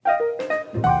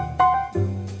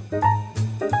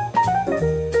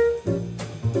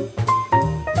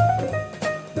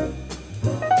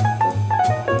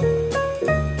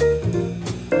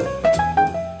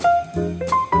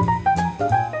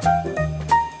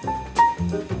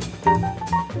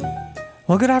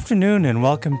Well, good afternoon and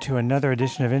welcome to another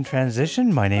edition of In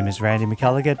Transition. My name is Randy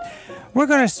McElligott. We're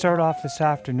going to start off this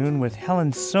afternoon with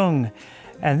Helen Sung,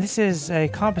 and this is a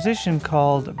composition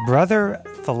called Brother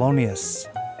Thelonious.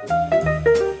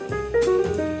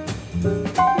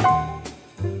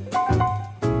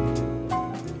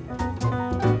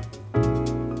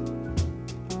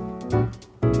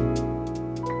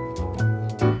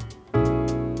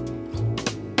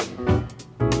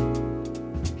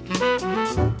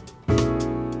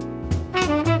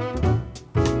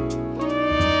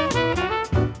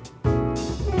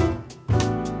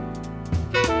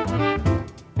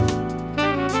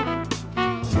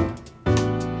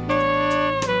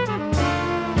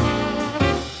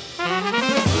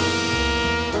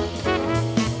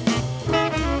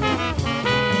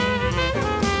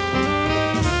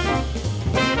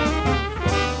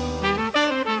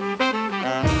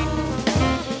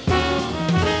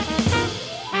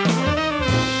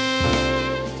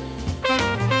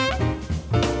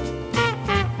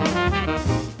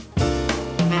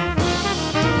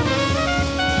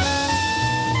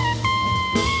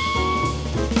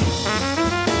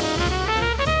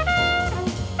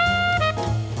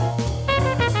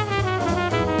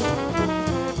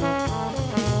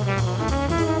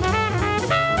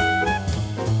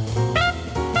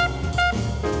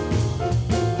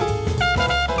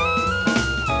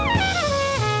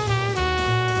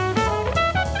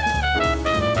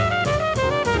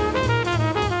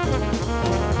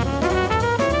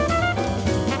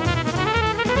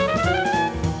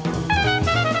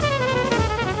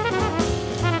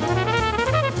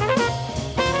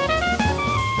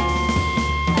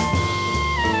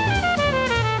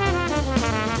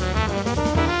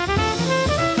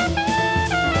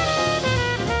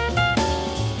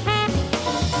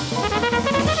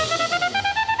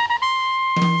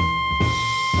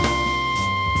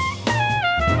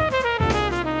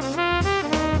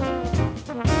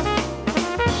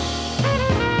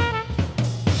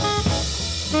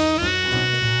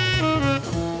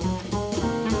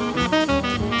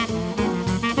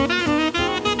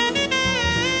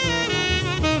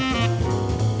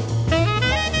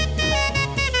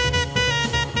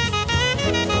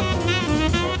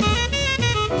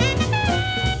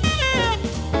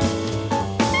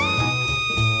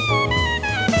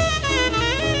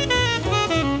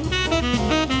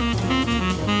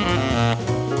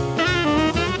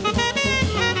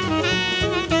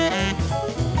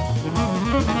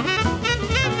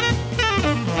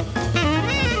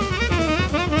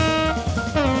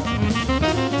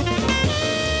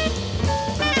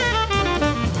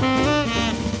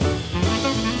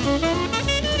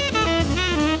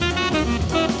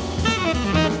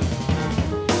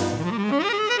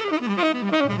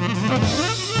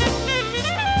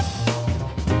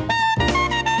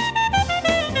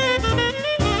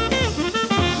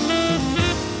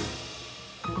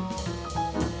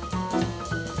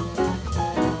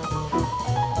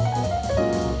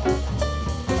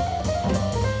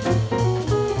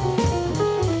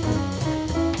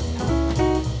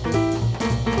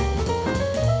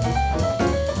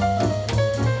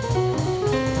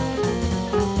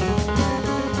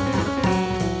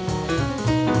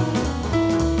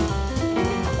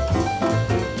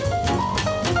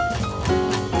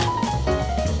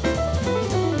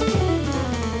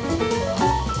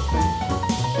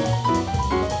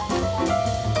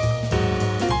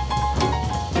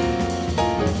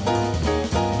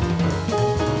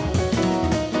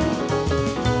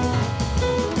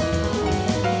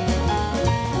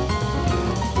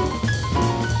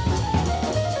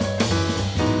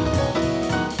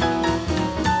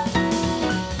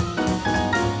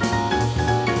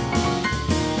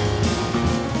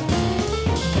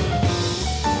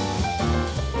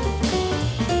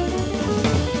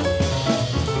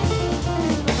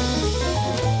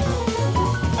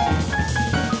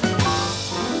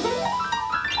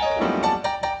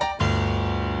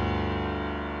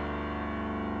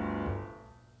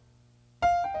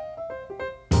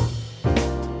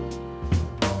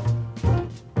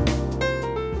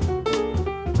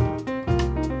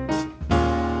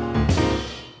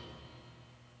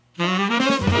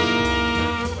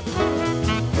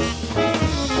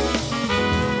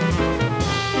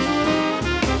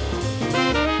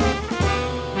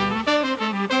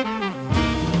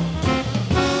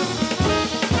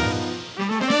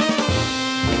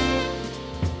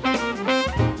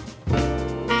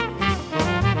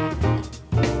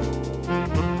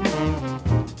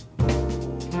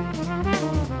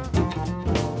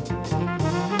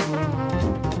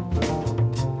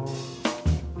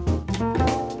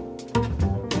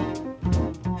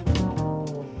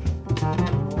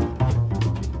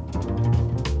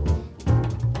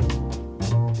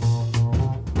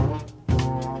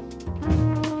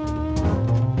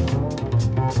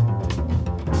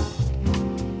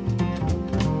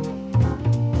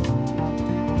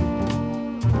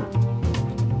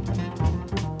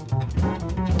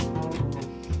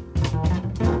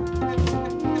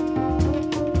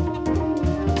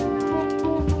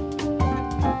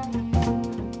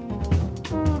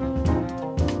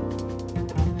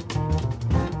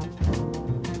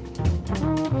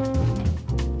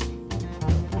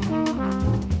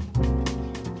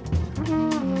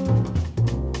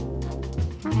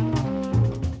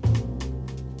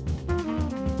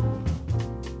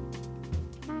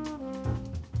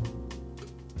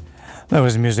 That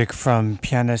was music from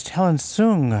pianist Helen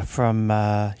Sung from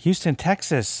Houston,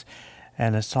 Texas,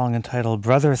 and a song entitled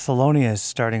Brother Thelonious,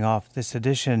 starting off this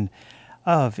edition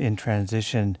of In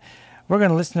Transition. We're going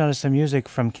to listen now to some music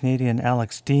from Canadian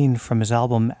Alex Dean from his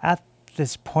album At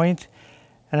This Point,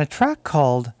 and a track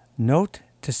called Note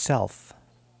to Self.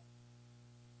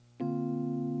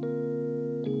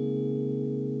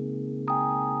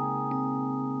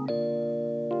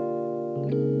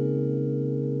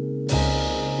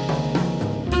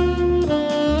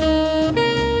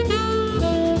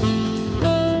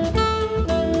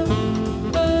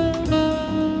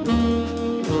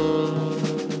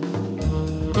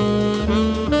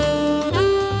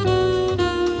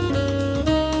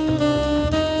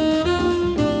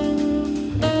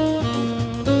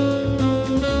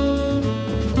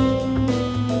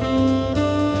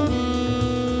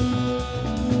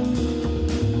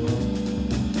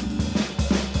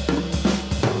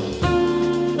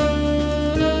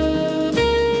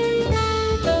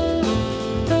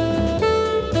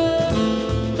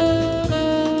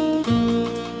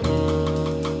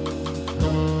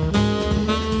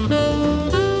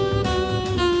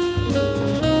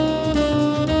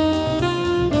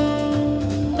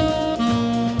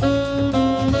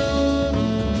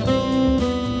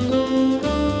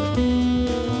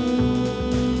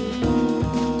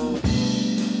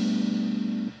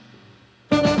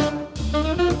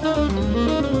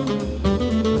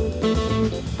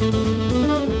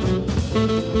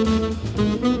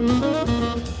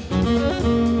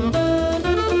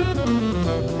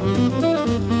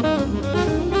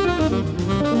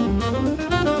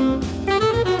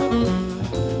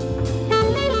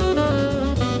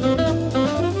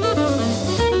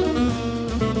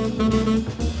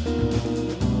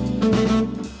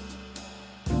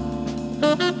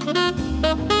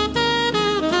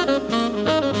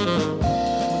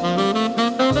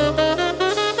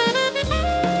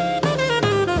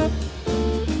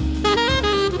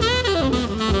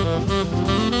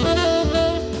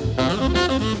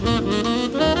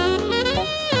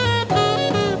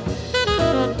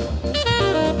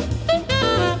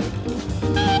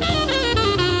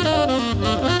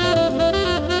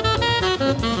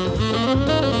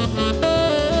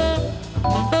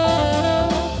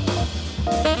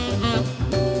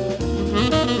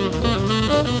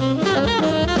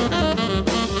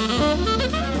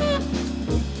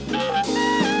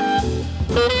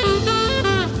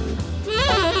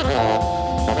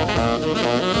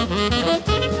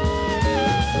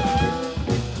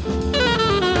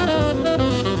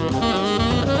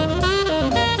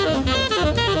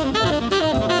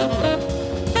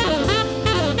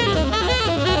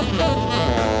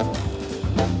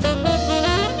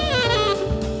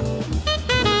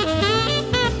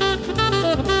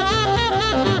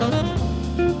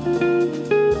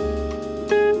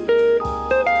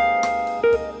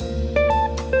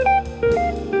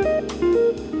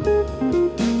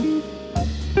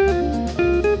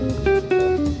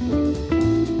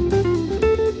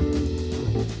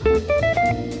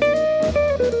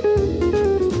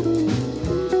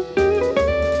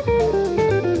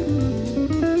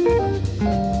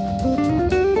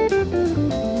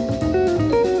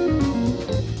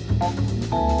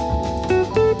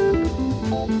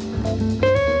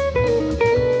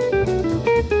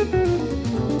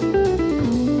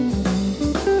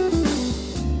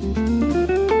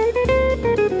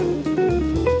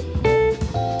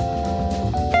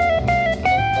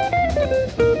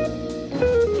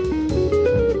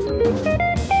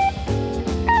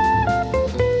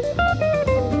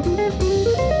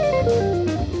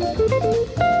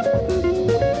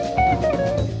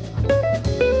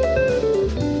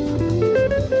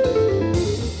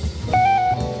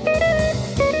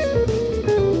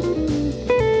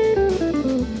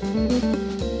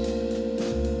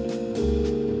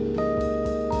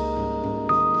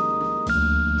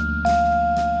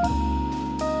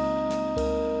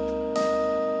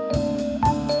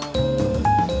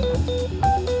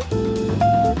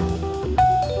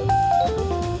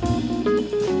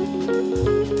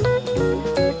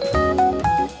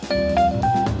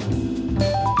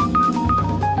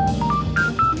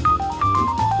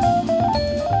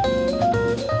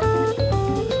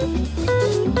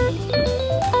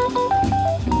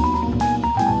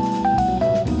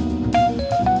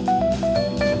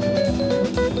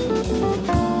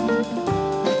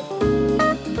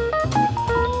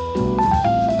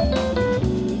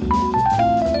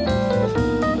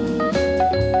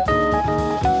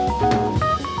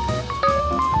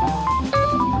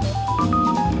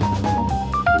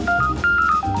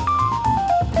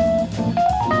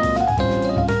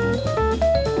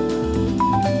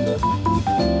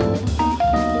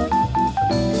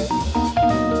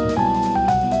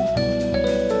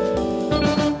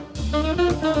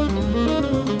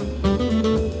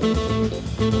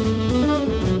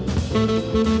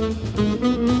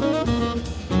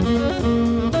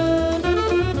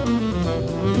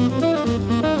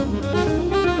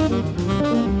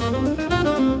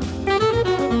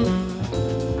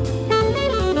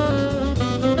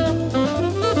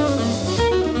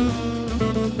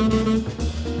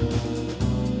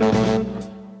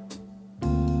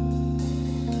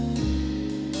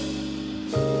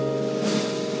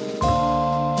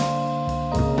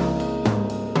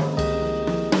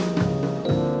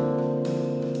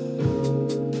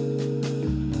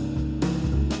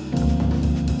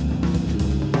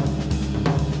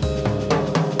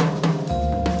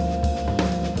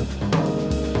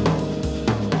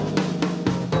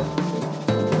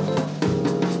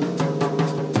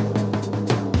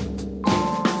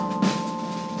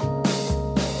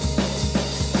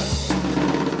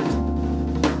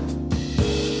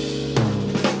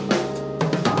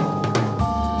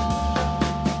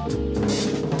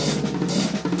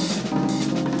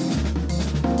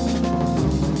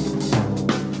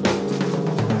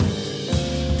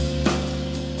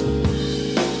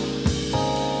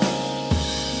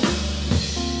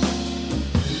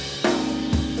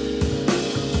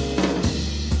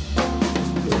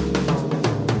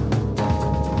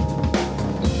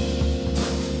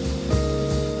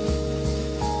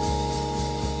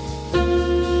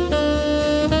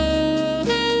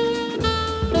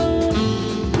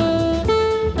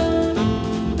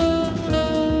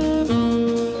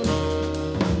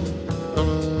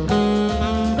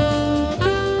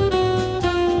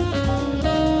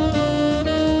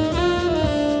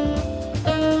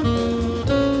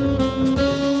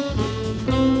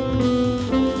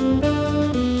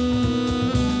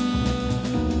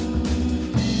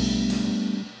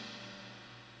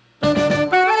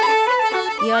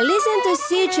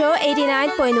 CHO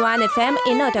 89.1 FM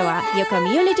in Ottawa, your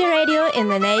community radio in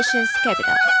the nation's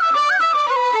capital.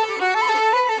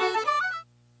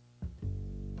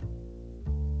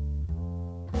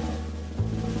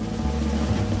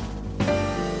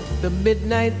 The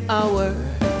midnight hour,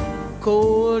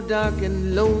 cold, dark,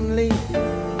 and lonely,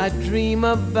 I dream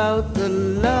about the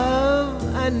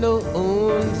love I know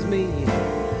owns me.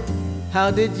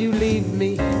 How did you leave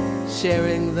me,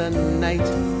 sharing the night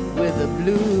with the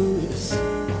blues?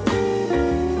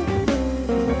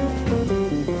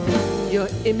 Your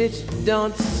image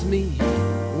daunts me,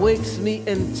 wakes me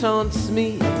and taunts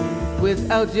me.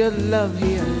 Without your love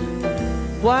here,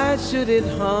 why should it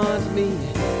haunt me?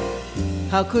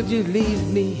 How could you leave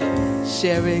me,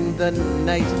 sharing the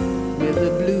night with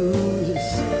the blues?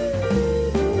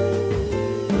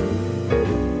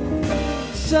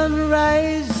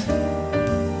 Sunrise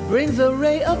brings a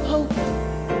ray of hope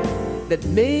that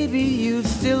maybe you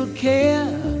still care.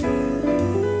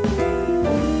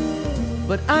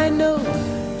 But I know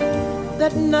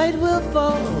that night will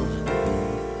fall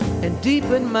and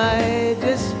deepen my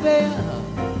despair.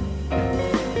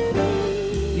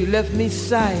 You left me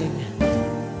sighing,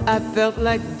 I felt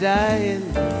like dying.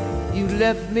 You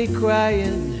left me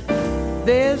crying,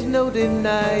 there's no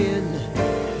denying.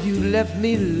 You left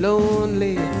me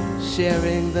lonely,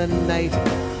 sharing the night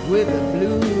with the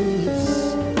blues.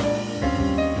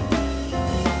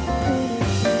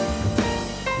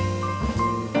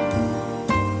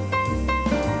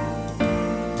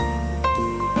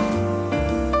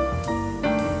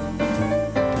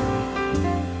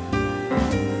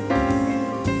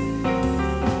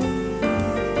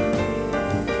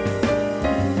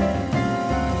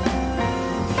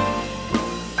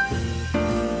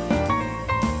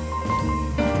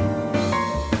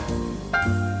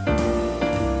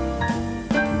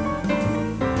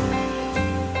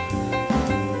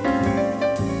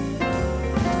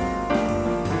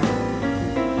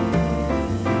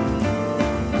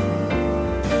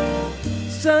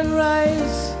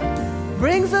 Sunrise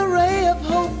brings a ray of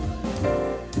hope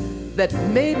that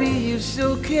maybe you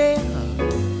still care.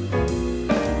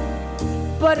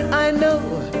 But I know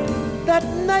that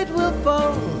night will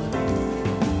fall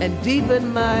and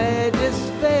deepen my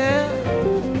despair.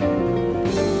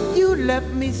 You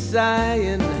left me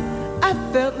sighing, I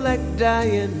felt like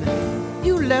dying.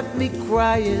 You left me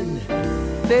crying,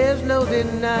 there's no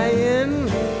denying.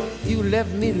 You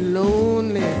left me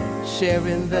lonely,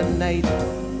 sharing the night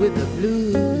with the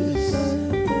blues,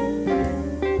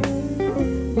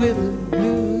 with the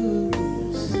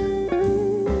blues,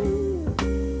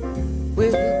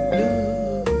 with the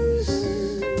blues,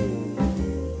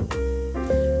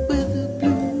 with the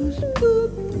blues.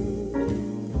 Boop,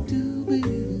 doo, doo,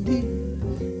 doo,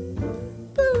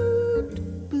 boop,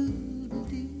 boop,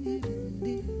 doo,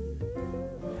 doo.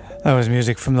 That was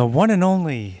music from the one and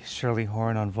only Shirley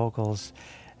Horn on vocals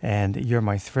and You're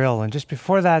My Thrill. And just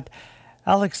before that,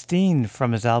 Alex Dean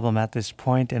from his album At This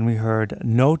Point, and we heard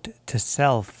Note to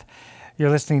Self.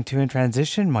 You're listening to In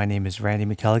Transition. My name is Randy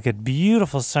McElligott.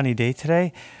 Beautiful sunny day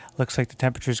today. Looks like the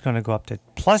temperature is going to go up to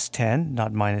plus 10,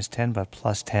 not minus 10, but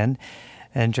plus 10.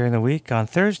 And during the week, on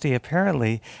Thursday,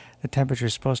 apparently, the temperature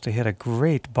is supposed to hit a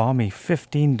great balmy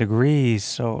 15 degrees.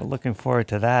 So looking forward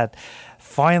to that.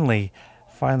 Finally,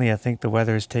 I think the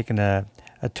weather has taken a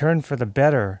turn for the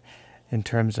better in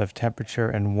terms of temperature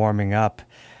and warming up.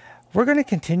 We're going to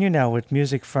continue now with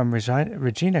music from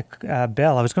Regina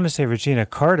Bell. I was going to say Regina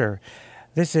Carter.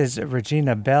 This is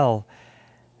Regina Bell.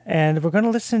 And we're going to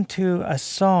listen to a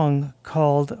song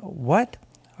called What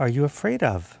Are You Afraid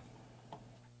Of?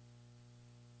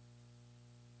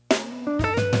 I'm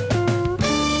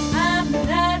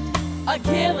not a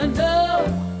killing dog.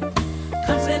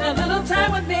 Come spend a little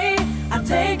time with me. I'll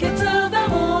take you to the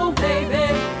moon,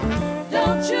 baby.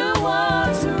 Don't you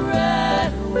want to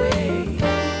ride away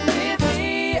with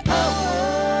me?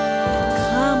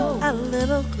 Oh, come a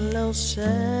little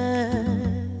closer.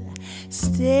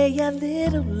 Stay a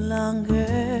little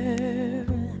longer.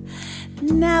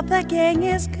 Now the gang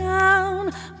is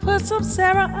gone. Put some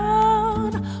Sarah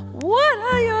on. What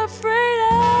are you afraid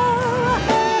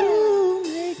of? Ooh,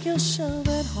 make yourself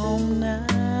at home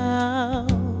now.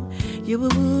 You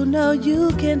know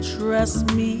you can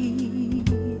trust me.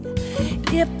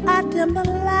 If I dim the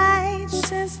lights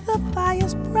since the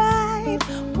fire's bright,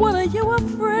 what are you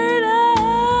afraid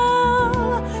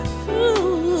of?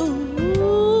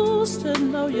 Ooh, to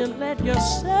know you let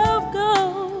yourself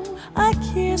go, a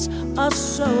kiss or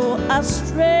so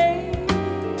astray.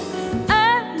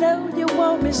 I know you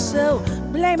want me so,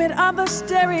 blame it on the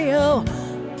stereo.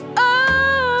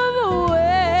 All the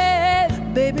way,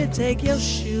 baby, take your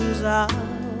shoes off.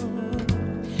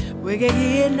 We're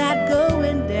here not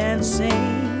going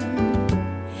dancing.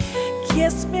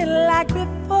 Kiss me like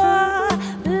before,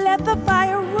 let the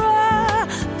fire roar.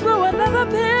 Throw another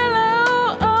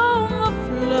pillow on the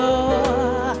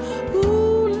floor.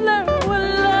 Ooh, learn what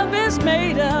love is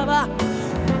made of.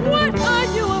 What are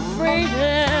you afraid of?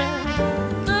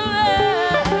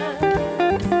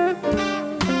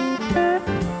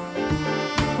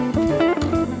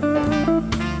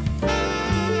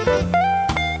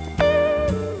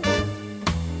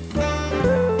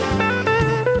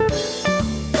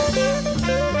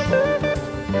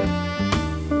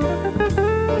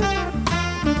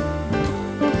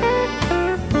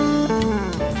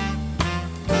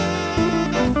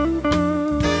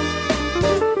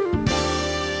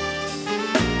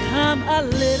 A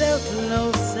little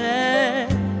closer,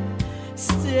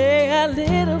 stay a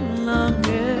little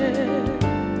longer.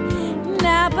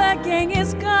 Now the gang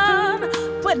is gone,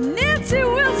 but Nancy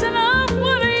Wilson, oh,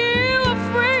 what are you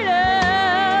afraid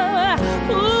of?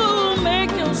 Ooh,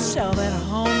 make yourself at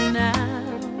home now.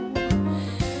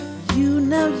 You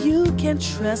know you can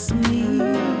trust me.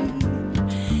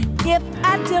 If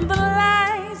I dim the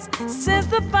lights, since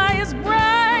the fire's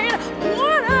bright,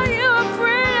 what are you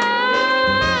afraid of?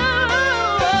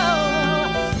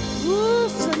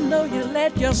 You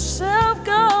let yourself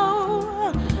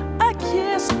go, a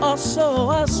kiss or so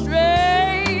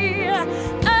astray.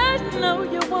 I know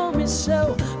you want me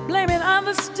so, blame it on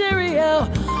the stereo.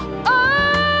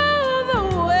 All the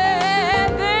way,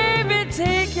 baby,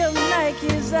 take your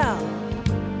Nikes out.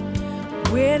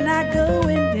 We're not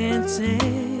going dancing.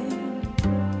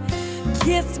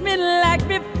 Kiss me like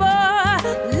before,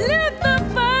 let the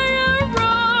fire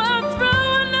roar. Throw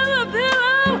another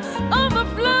pillow on the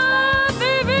floor.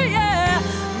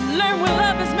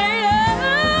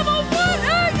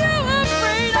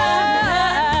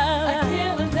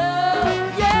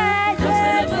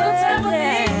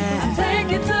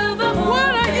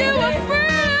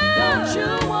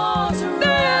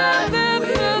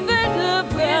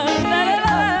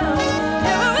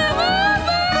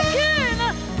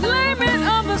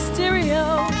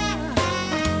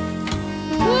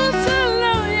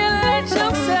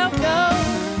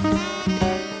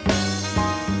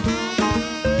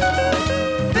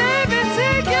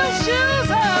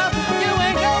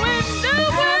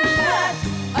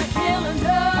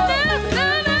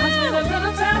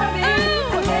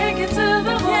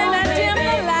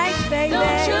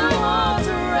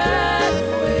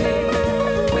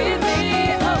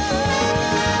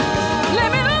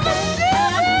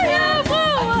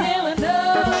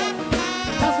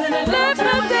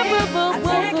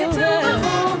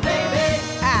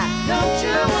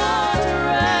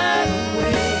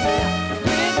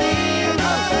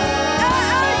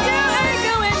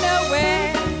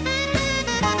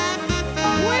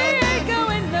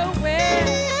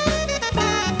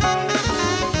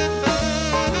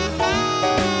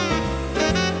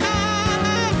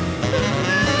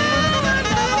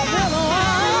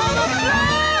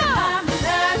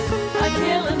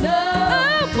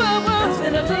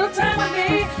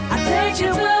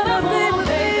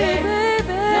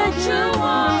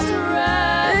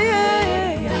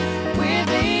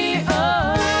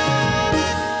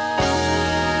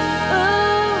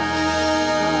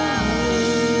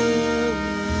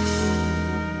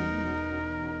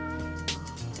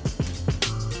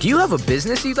 Do you have a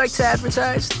business you'd like to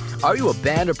advertise? Are you a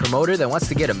band or promoter that wants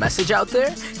to get a message out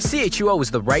there? CHUO is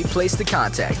the right place to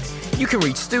contact. You can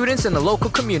reach students in the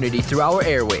local community through our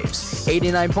airwaves,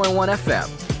 89.1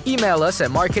 FM. Email us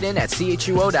at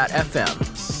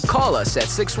marketing@chuo.fm. Call us at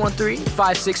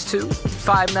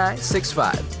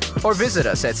 613-562-5965 or visit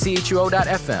us at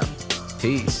chuo.fm.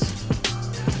 Peace.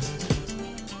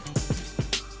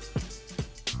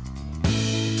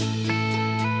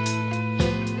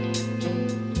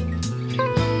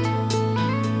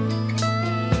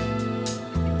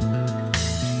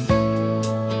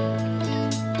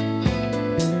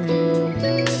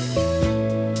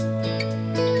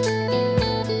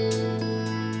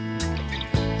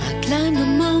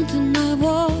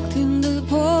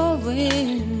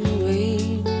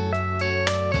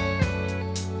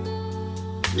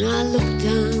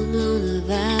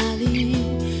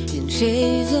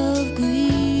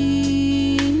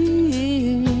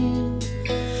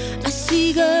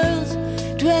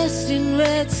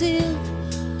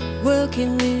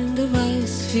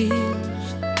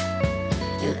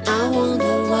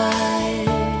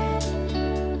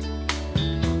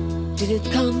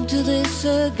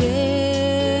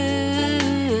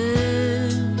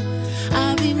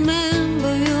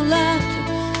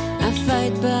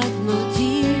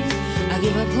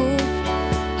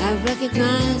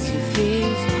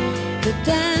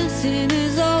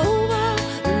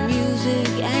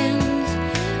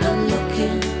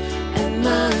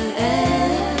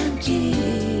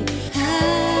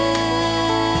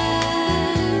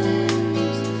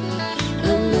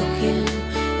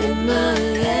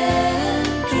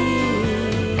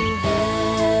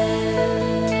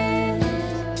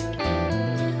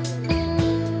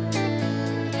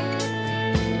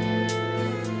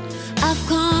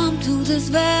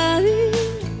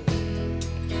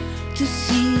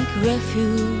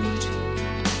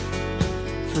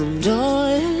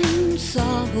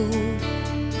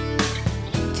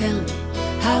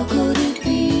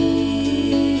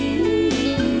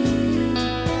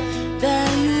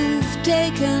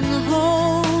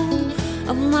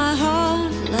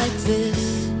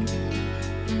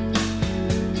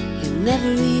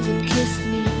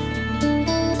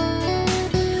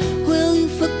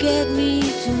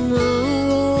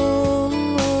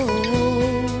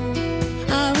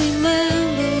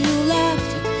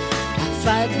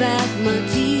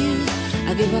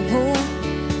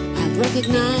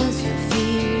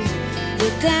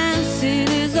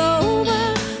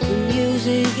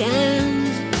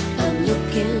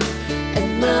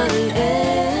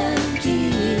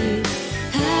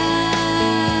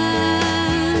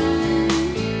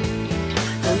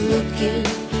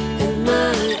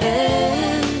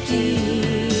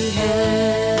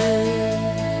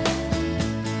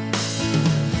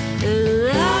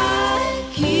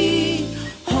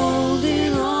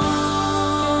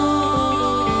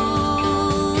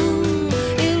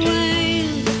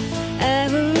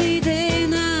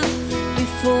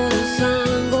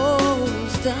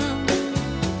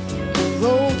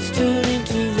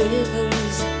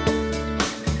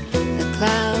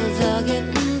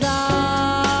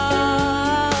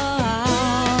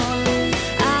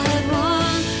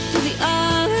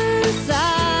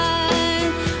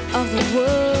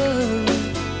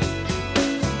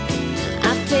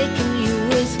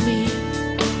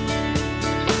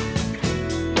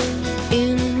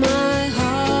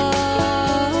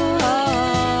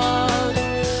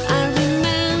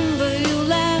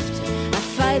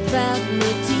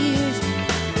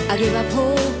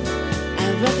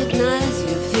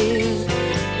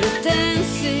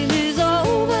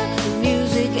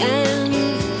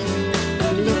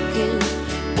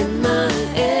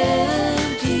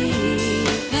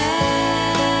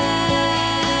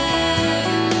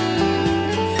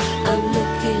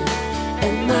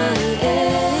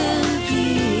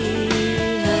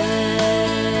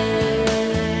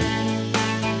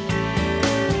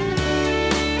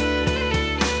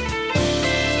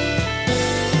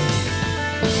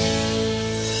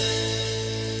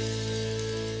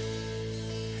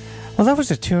 Well, that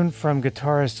was a tune from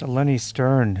guitarist Lenny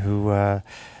Stern, who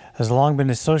has long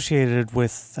been associated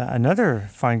with another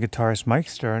fine guitarist, Mike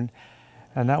Stern,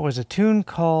 and that was a tune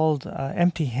called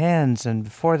Empty Hands, and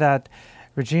before that,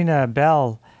 Regina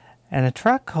Bell, and a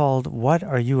track called What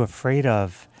Are You Afraid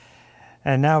Of?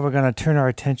 And now we're going to turn our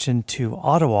attention to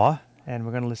Ottawa, and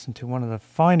we're going to listen to one of the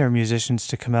finer musicians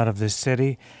to come out of this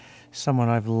city, someone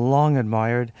I've long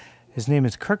admired. His name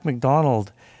is Kirk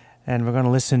MacDonald, and we're going to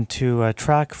listen to a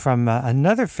track from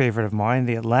another favorite of mine,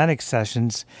 the Atlantic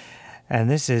Sessions, and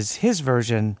this is his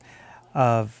version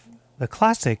of the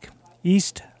classic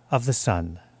East of the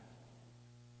Sun.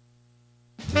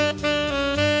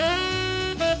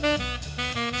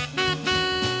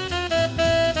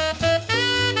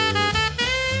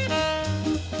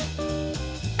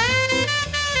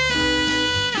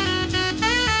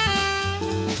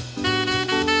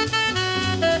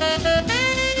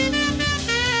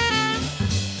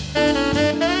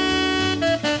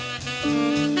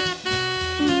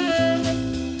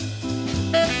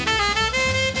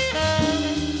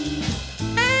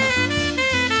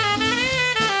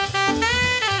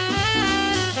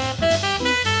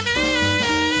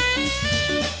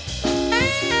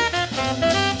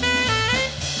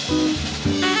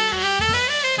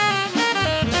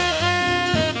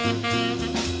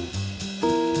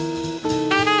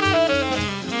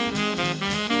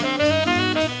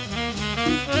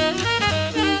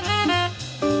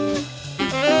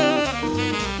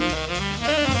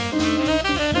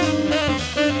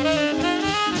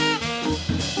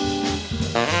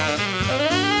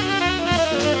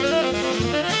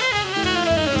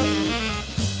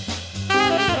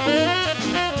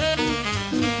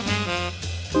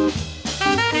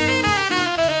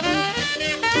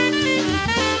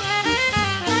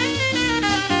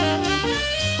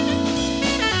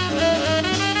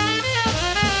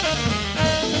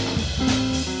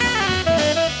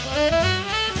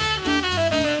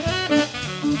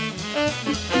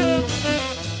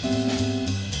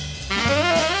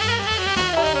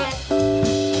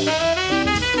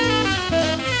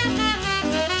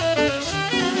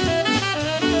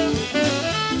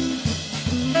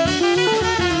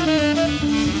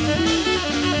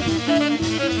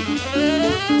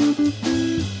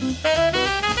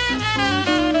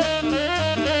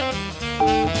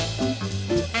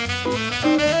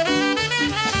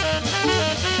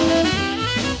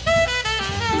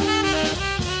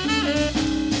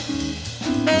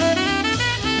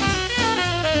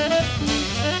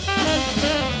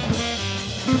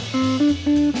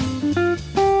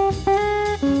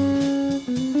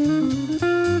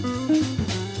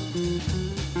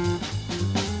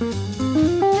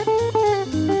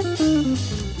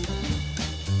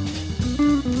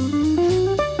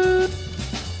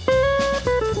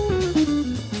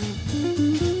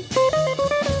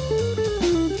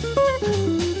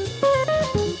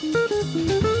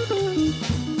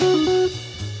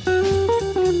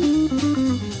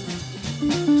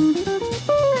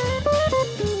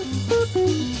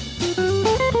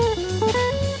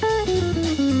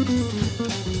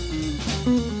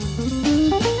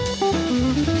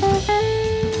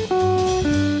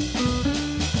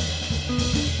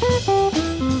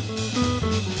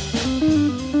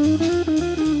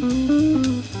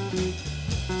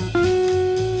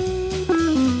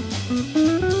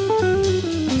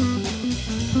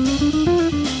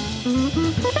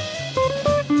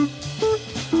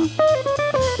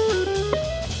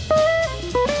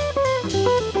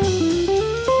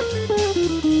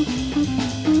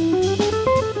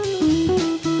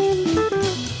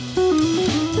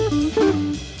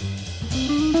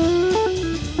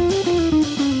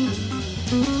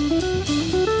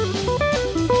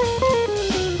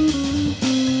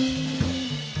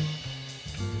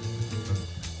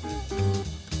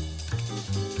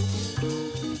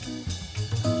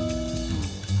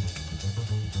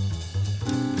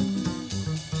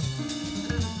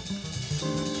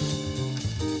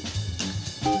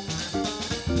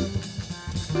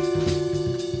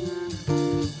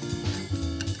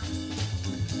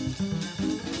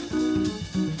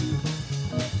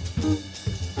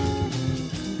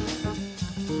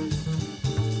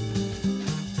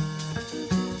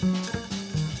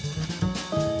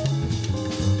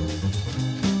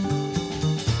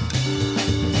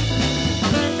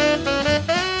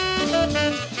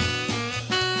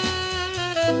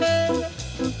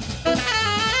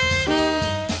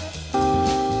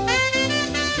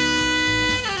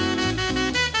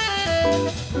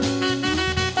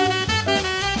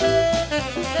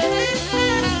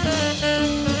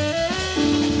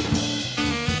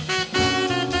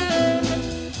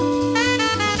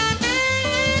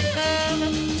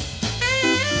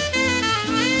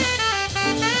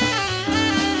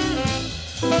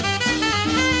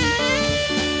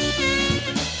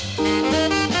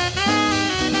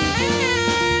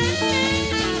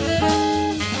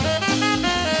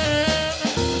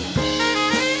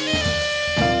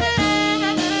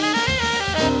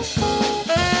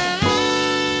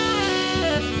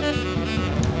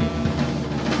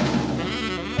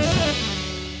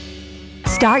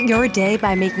 Start your day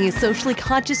by making a socially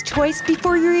conscious choice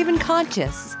before you're even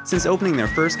conscious. Since opening their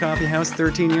first coffee house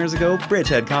 13 years ago,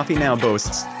 Bridgehead Coffee now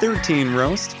boasts 13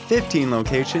 roasts, 15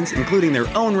 locations, including their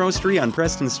own roastery on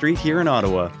Preston Street here in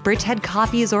Ottawa. Bridgehead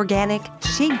Coffee is organic,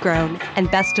 shade-grown, and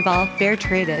best of all,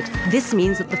 fair-traded. This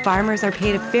means that the farmers are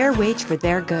paid a fair wage for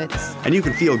their goods. And you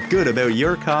can feel good about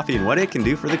your coffee and what it can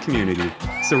do for the community.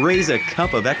 So raise a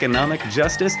cup of economic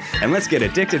justice and let's get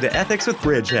addicted to ethics with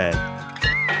Bridgehead.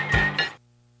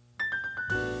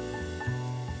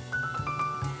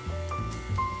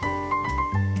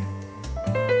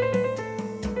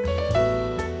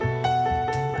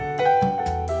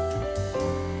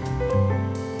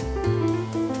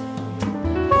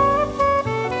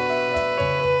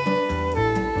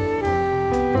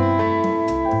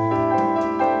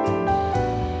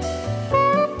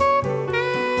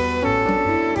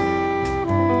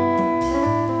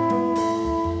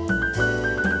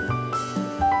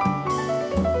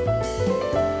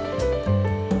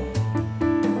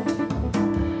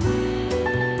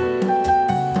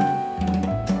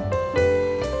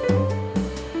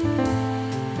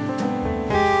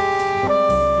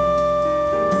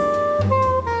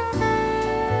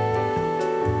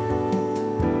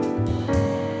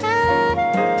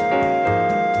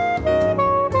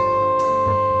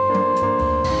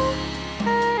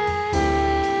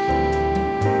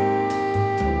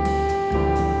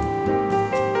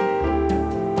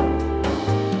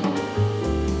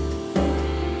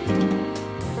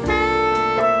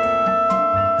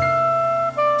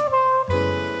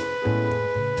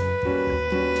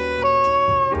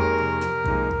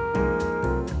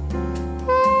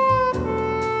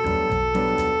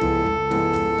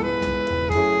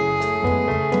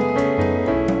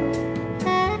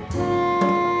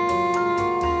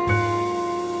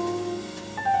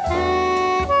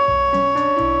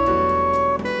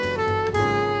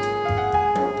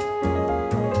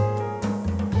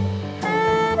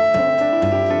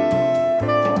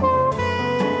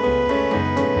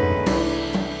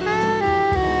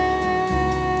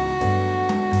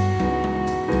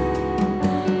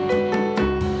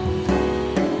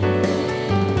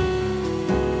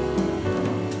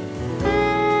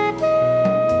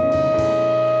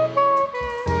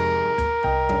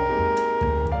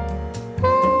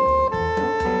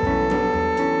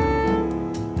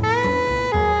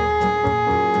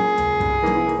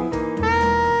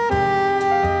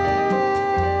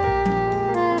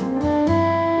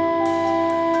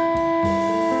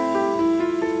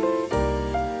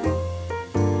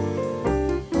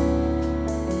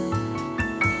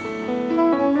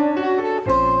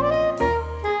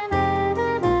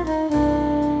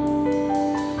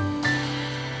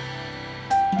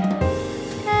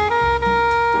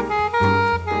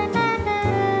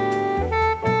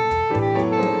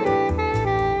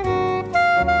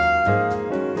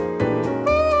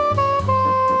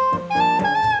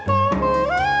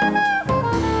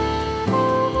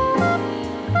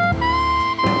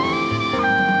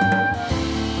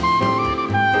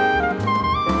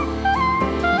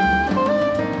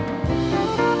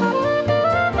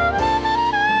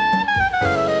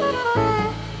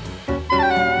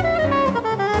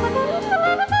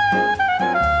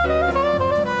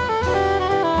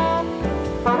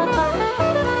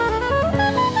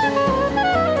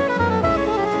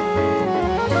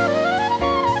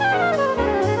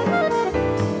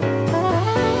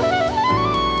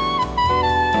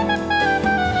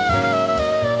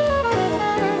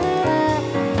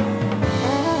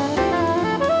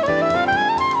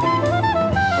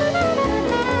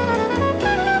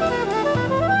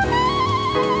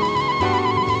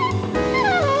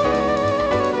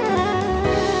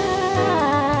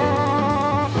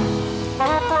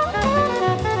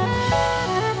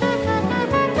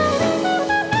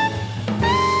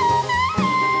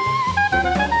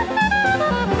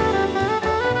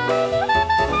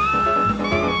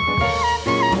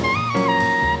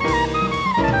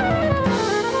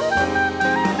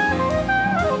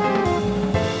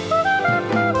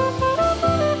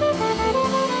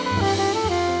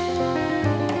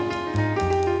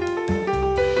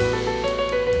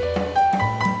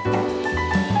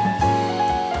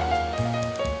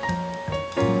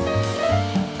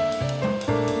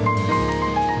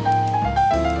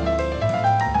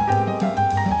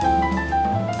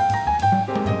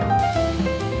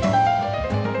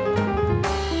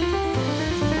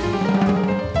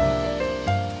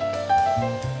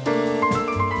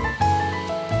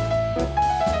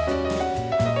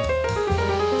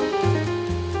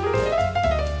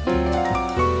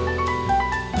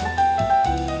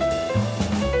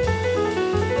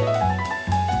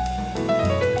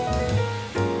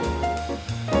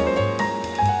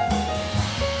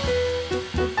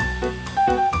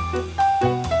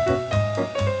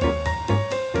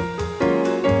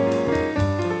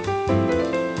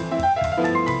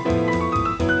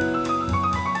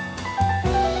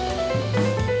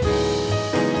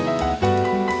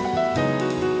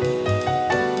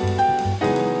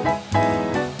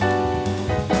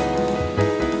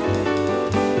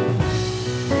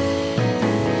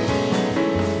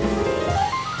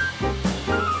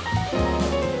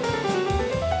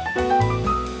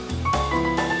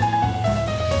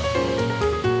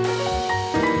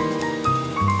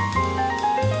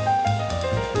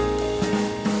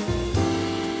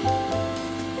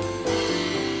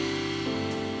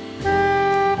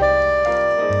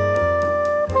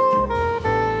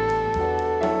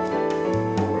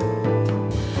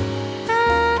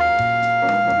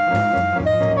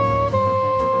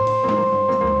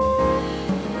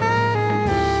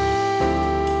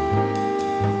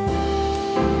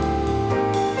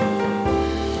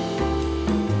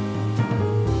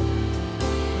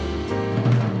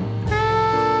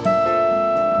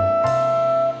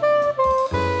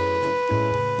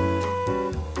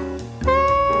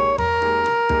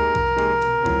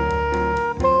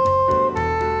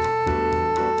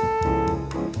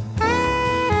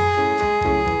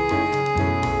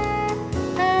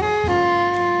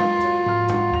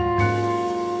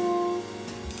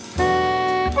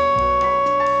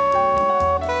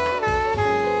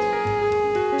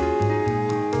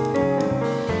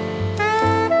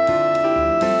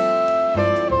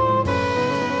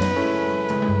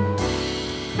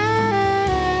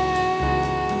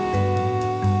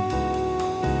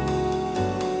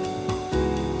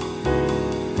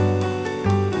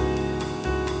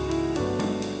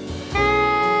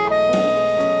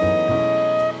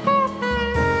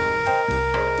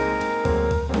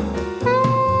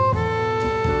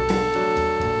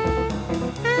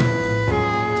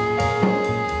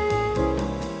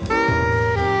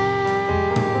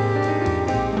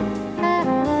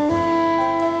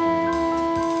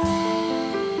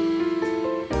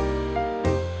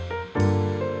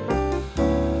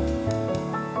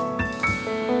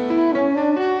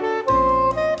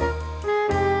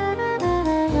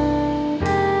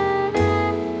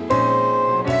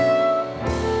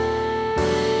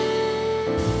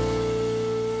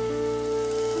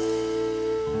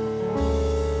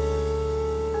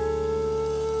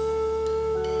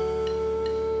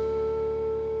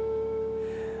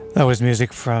 That was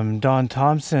music from Don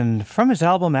Thompson from his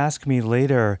album Ask Me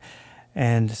Later,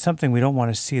 and something we don't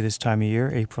want to see this time of year,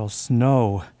 April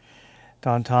Snow.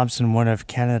 Don Thompson, one of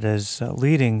Canada's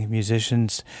leading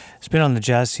musicians, has been on the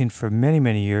jazz scene for many,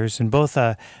 many years, in both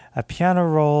a piano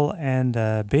role and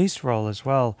a bass role as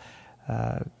well,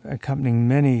 accompanying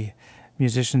many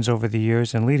musicians over the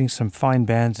years and leading some fine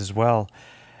bands as well.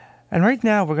 And right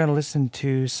now we're going to listen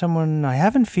to someone I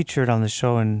haven't featured on the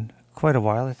show in quite a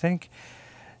while, I think.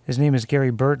 His name is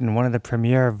Gary Burton, one of the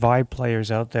premier vibe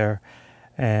players out there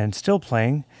and still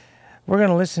playing. We're going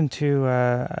to listen to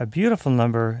a beautiful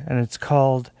number, and it's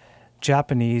called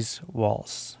Japanese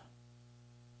Waltz.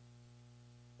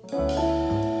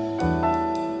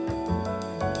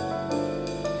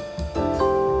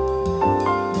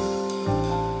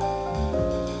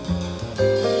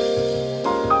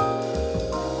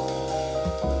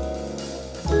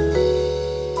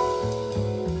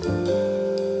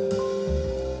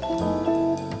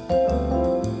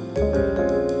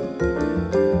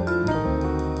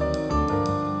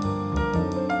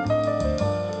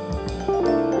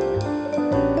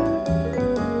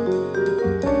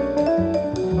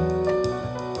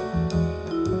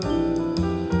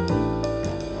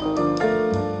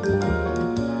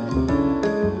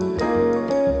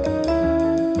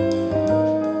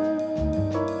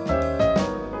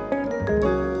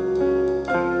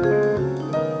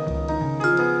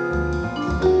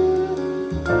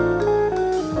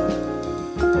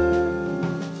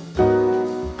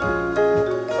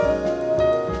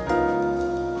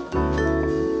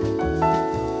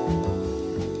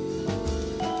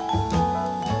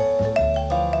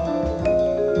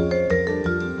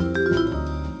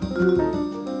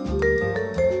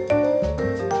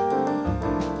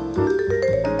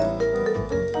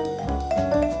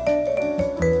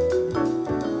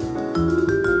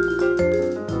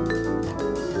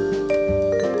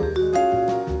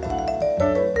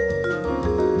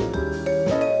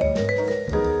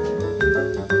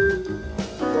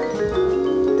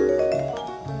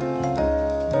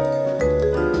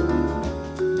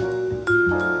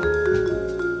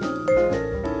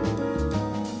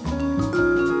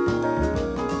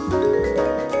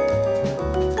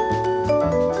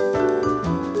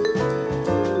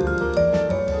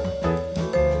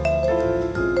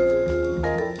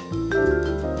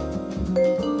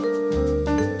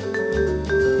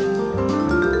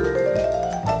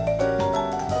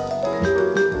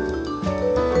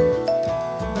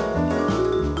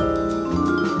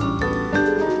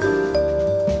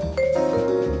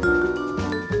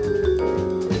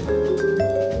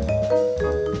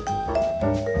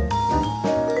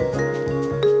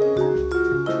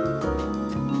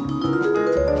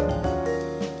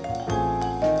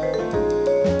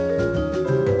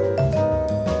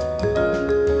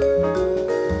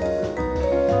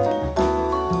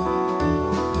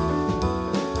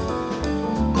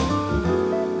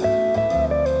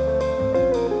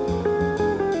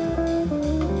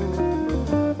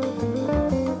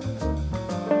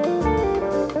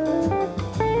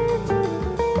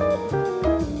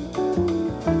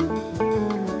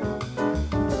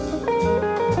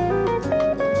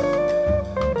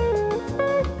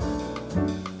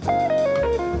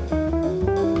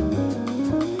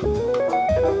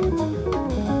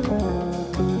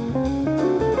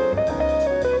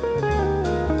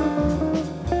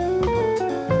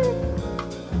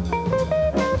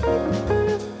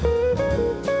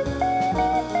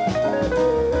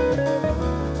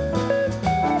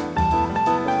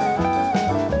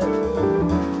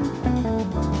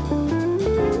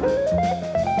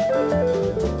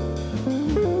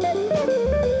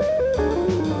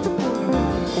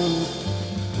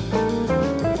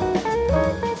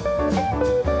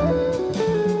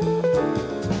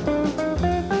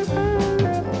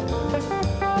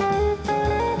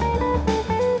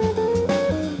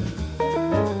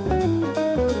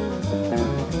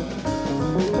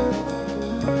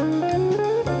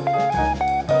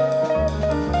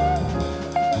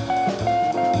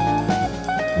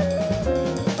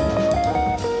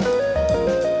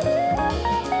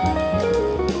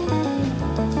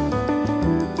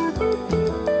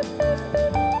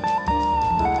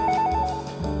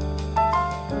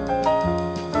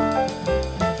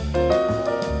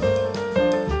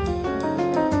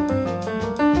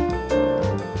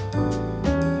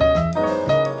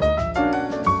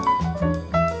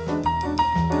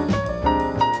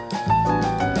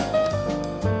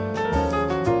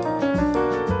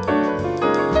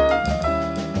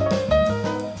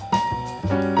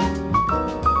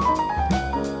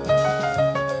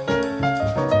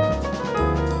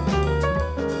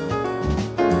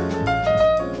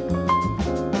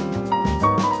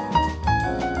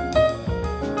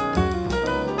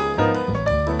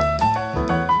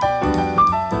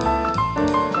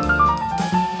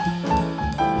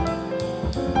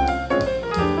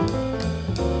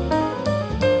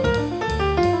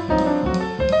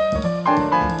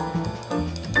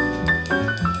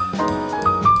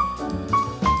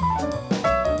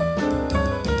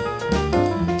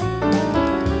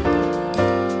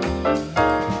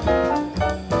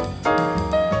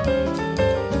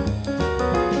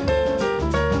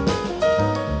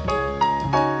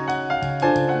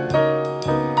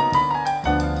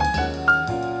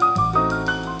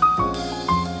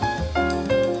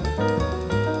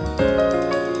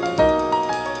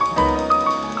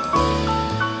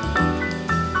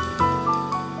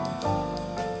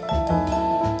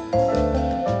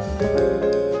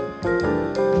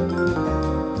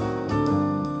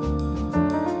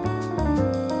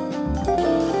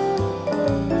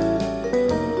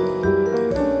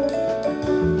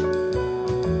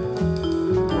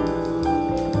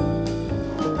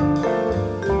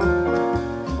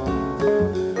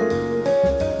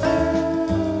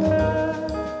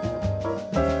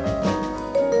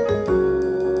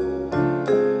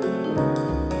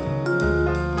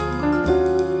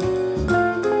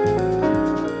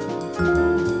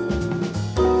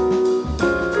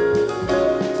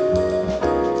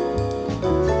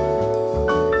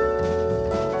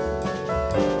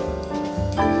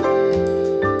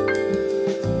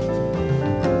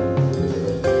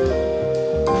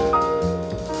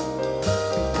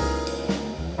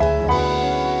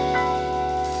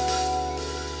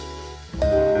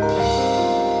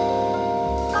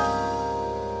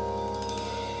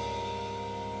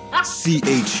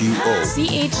 CHUO.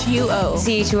 CHUO.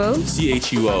 CHUO.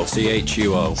 CHUO.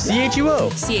 CHUO. CHUO.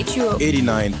 CHUO.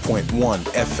 89.1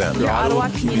 FM. Your Ottawa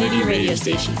Community Radio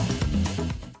Station.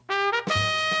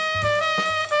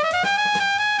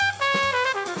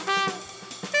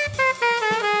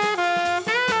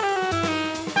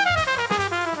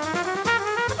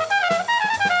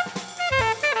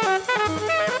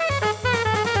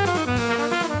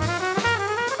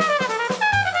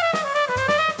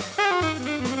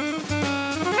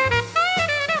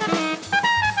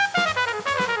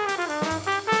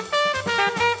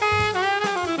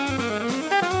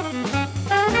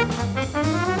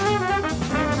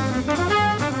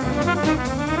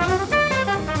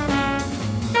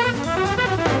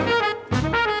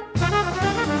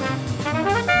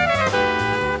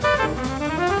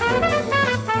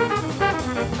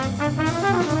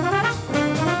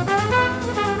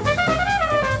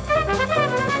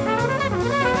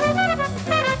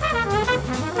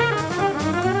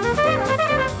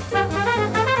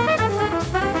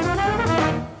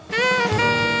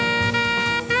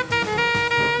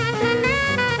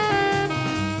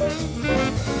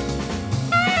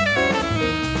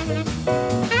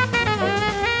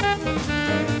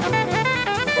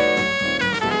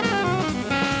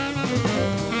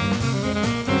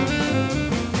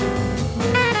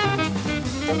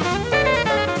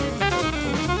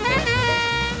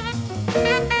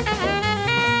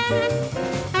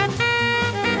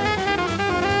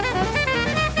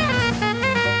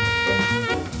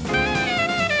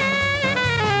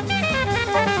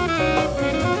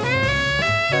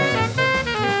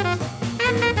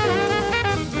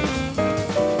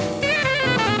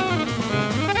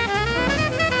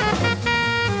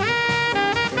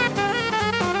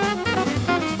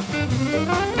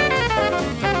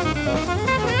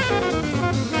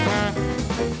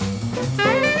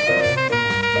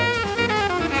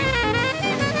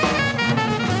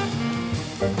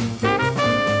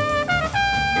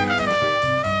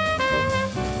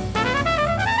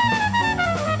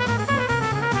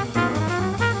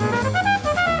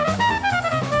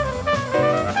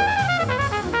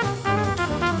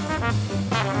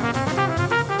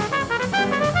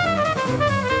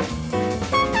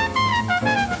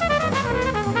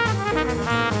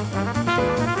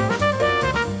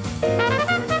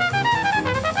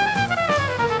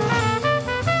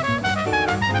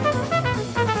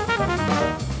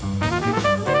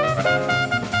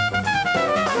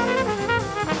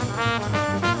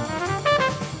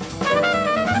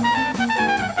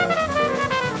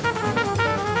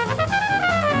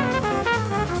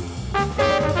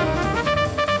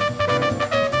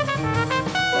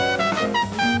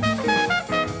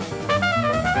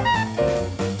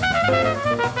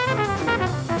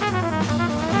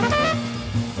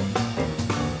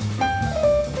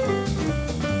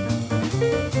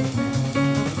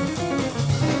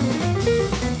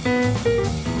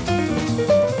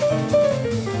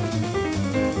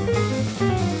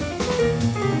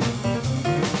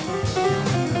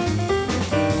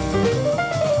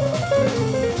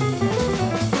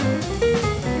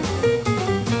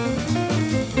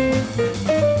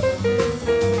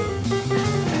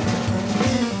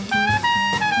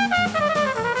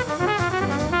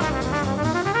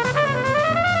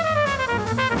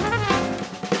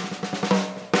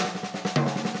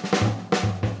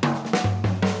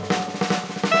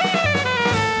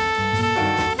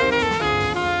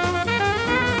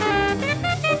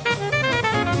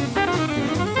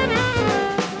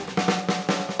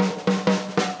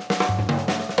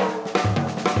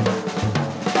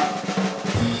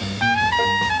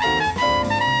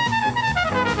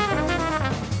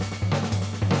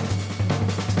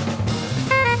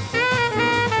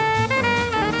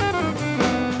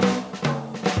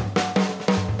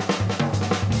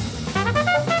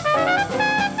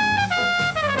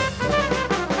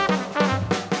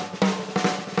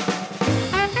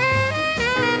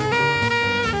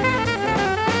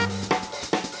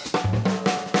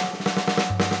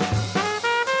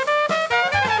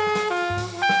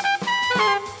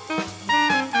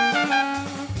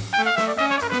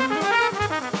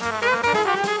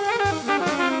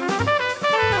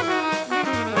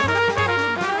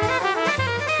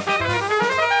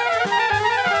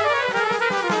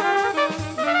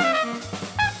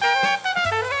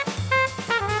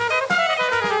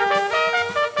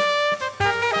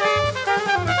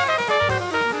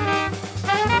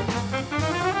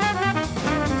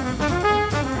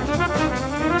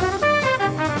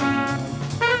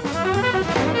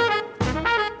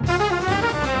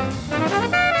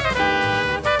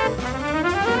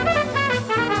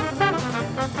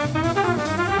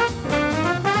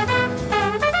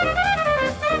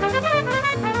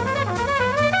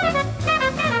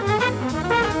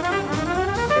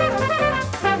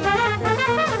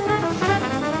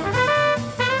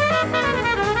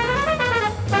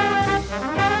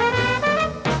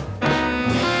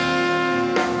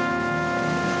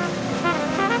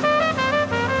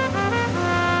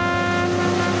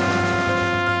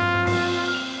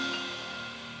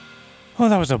 Oh,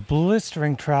 that was a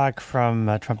blistering track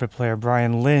from trumpet player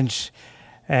Bryan Lynch,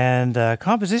 and a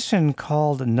composition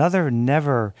called Another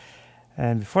Never.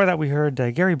 And before that, we heard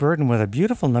Gary Burton with a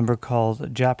beautiful number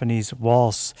called Japanese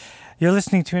Waltz. You're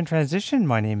listening to In Transition.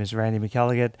 My name is Randy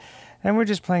McElligott, and we're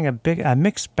just playing a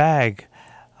mixed bag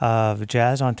of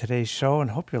jazz on today's show, and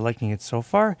hope you're liking it so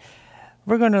far.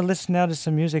 We're going to listen now to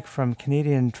some music from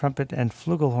Canadian trumpet and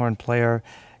flugelhorn player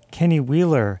Kenny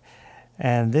Wheeler.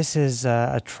 And this is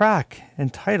a track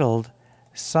entitled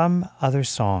Some Other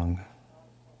Song.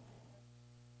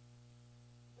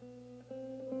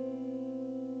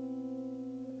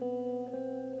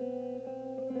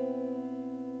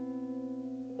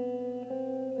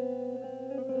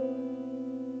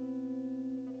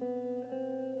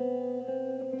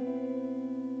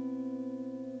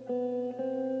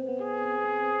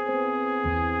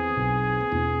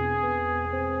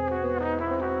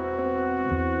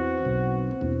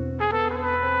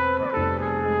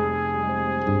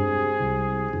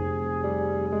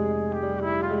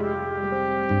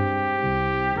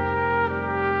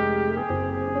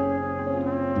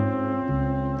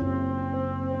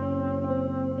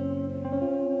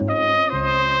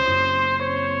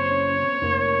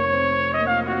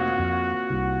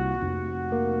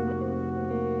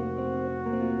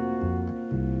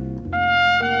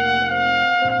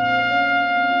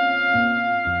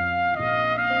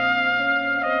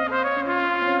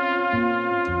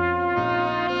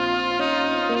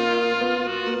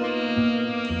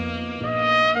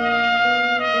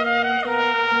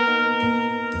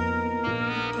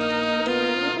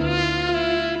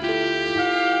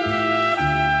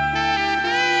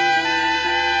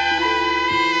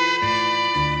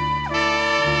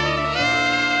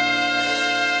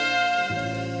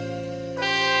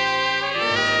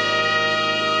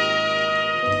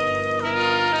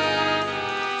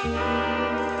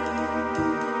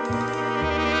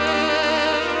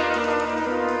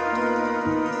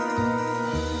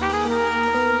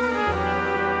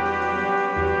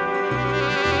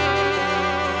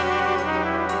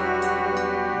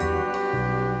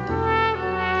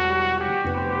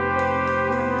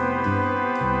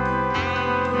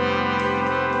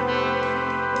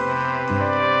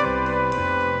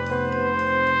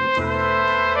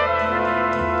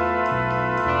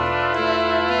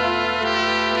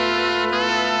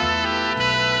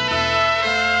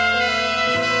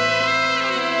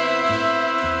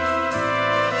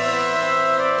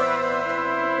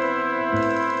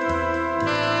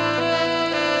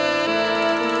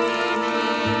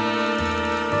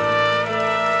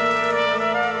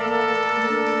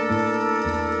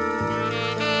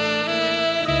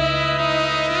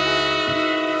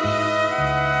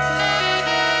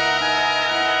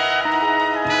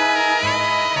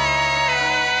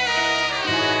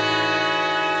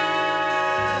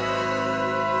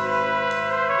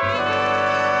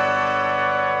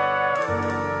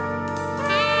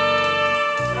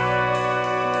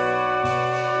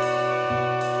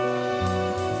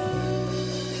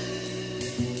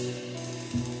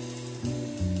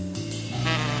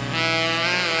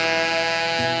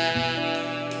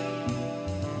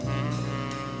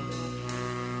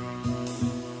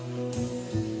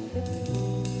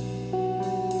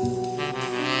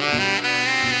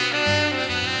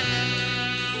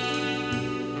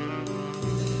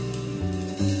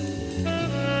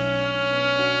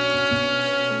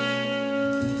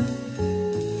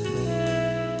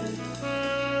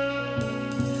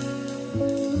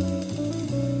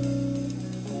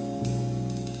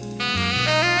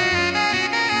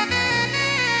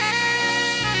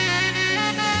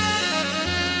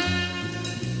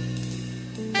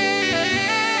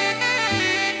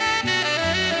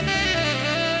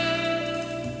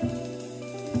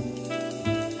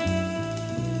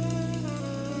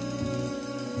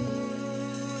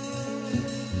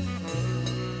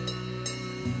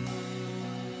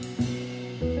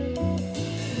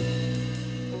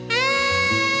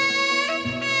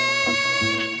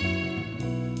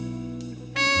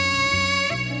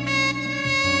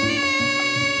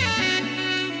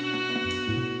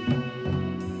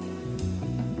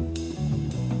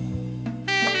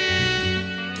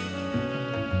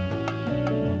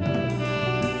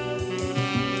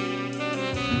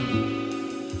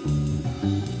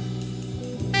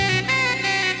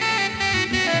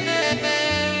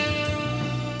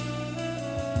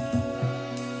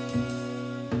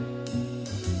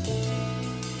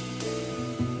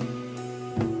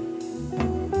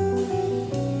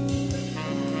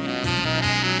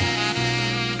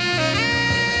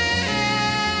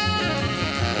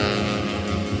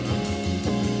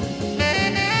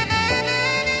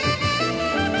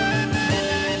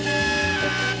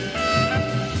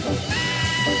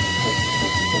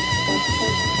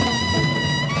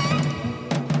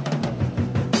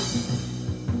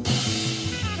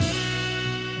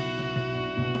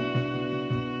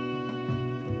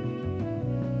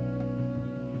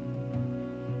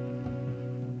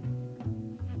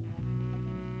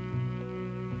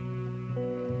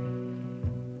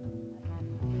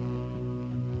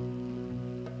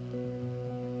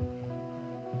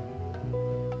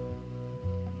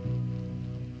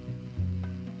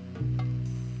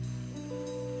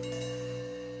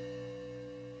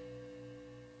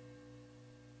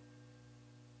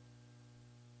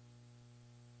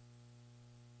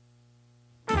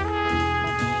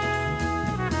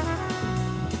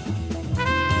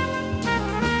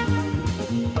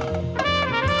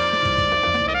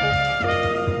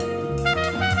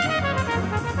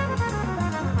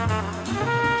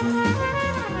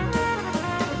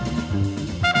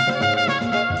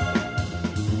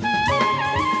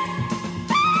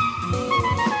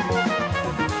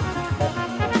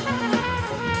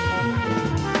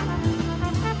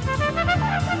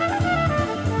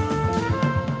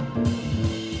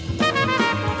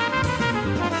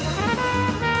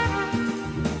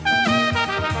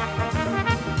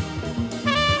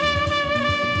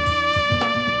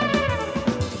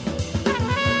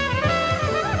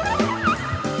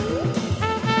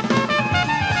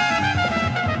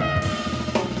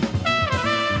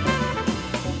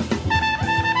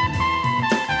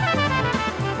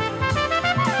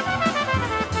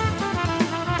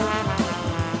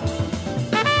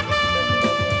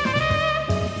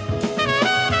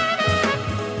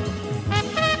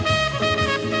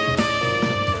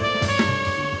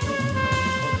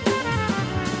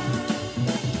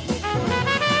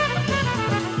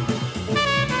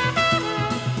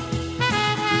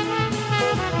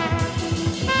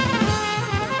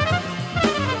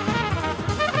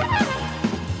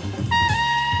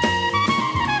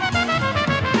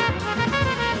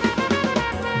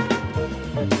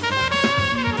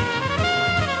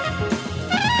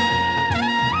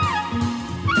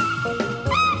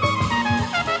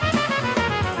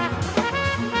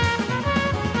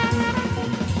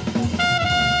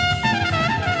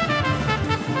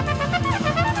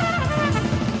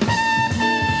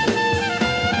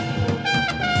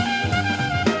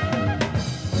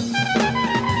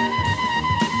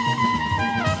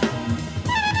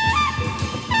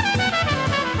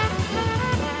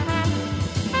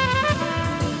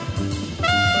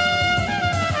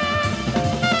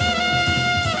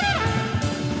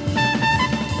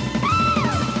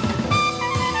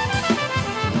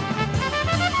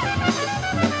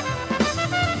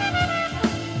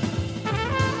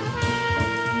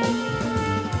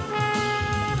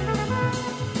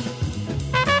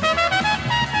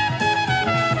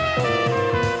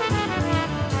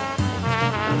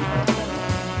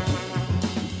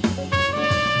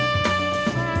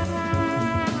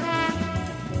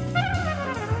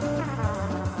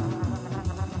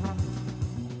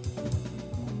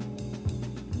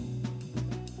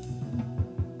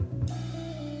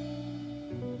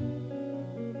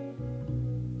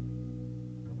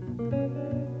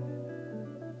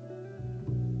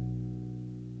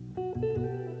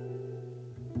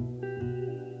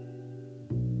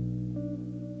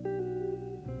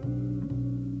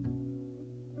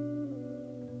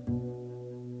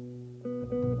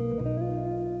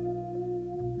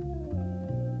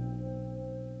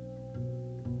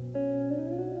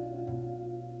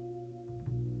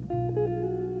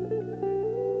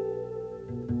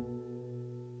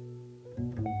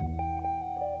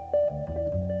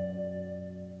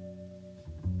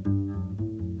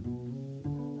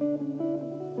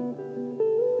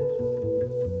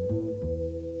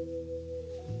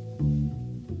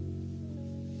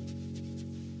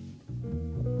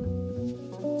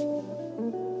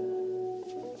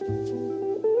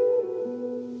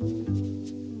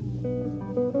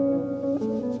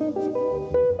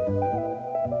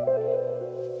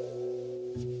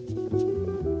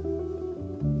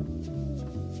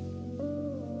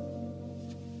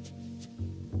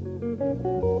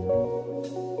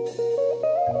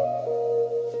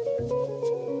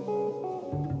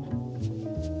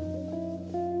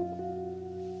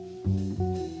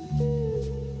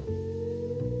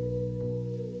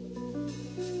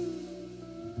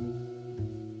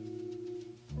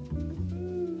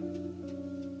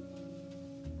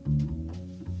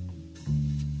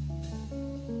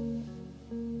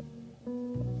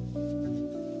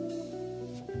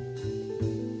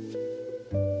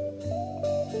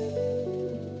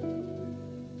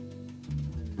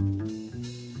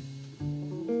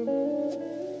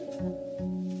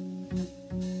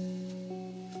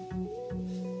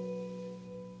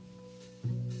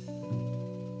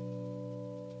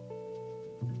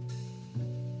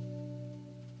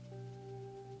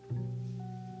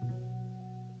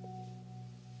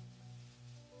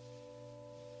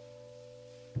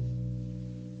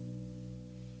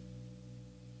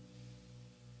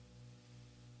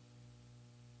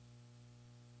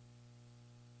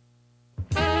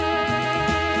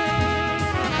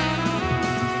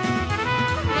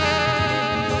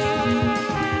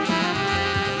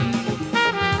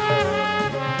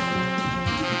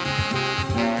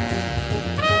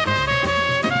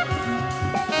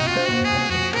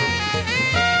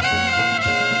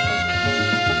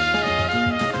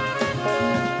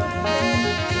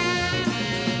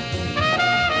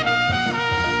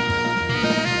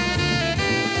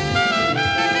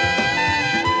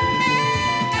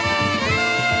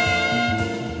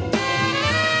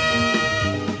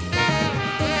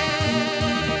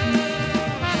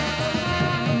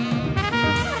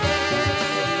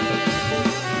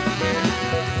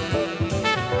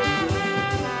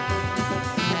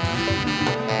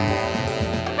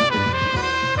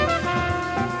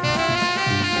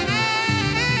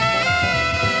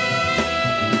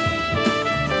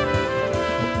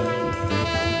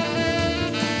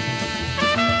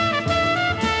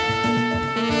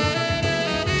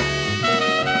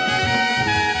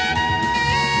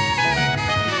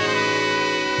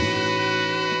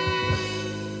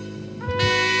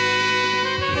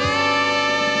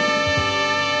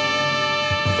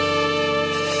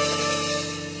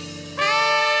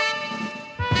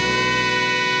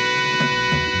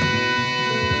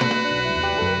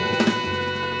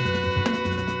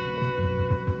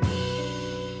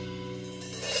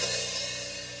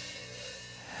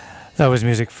 That was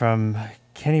music from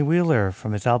Kenny Wheeler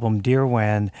from his album Dear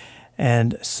Wan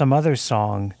and Some Other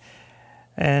Song.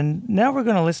 And now we're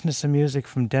going to listen to some music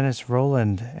from Dennis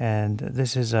Rowland, and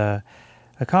this is a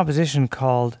composition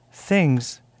called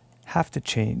Things Have to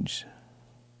Change.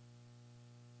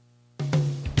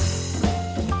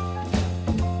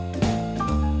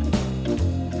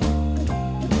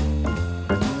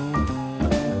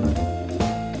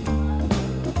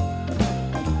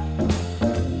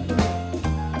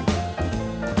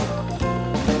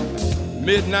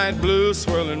 Midnight blues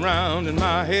swirling round in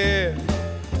my head.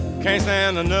 Can't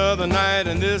stand another night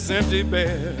in this empty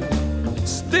bed.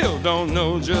 Still don't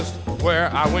know just where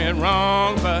I went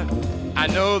wrong, but I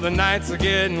know the nights are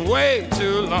getting way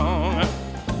too long.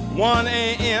 1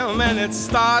 a.m. and it's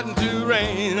starting to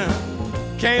rain.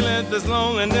 Can't let this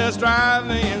loneliness drive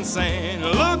me insane.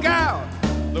 Look out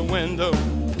the window,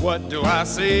 what do I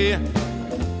see?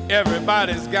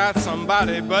 Everybody's got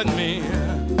somebody but me.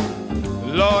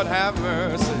 Lord have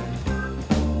mercy,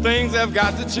 things have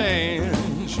got to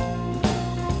change.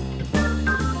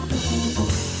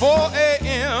 4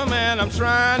 a.m. and I'm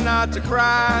trying not to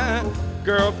cry.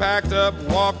 Girl packed up,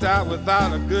 walked out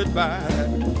without a goodbye.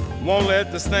 Won't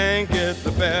let this thing get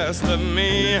the best of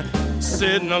me.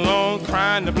 Sitting alone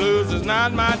crying the blues is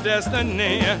not my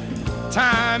destiny.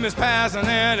 Time is passing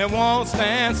and it won't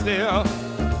stand still.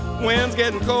 Wind's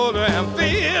getting colder, I'm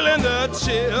feeling the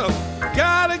chill.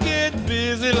 Gotta get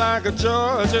busy like a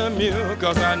Georgia mule,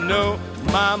 'cause I know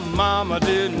my mama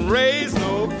didn't raise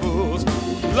no fools.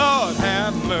 Lord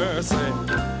have mercy,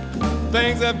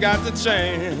 things have got to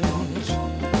change.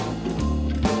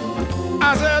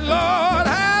 I said, Lord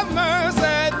have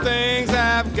mercy, things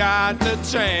have got to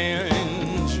change.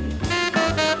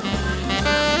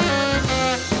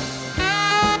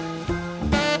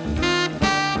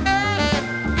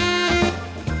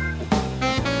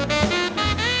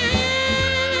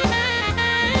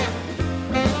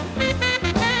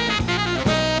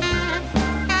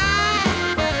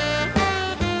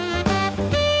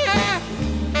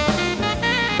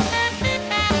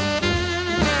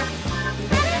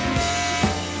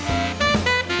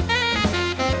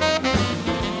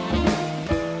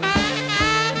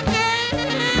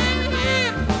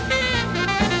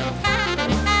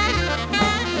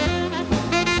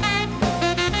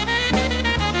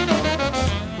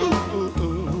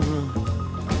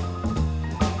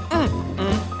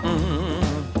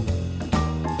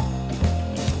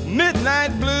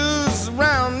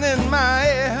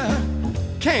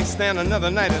 stand another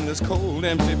night in this cold,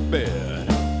 empty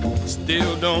bed.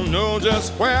 Still don't know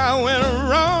just where I went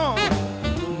wrong,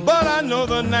 but I know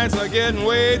the nights are getting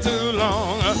way too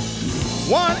long.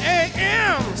 1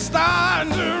 a.m.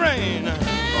 starting to rain.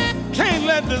 Can't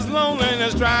let this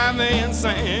loneliness drive me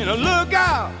insane. Look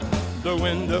out the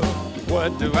window,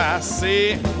 what do I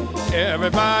see?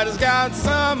 Everybody's got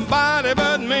somebody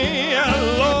but me.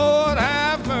 Lord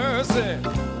have mercy,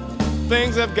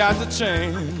 things have got to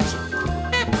change.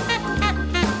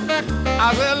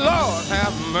 I said, Lord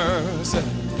have mercy,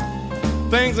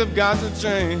 things have got to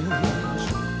change.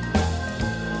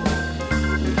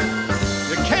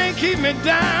 They can't keep me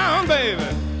down, baby,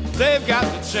 they've got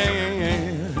to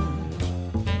change.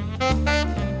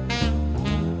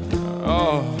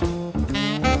 Oh,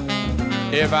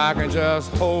 if I can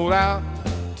just hold out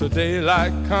till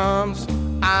daylight comes,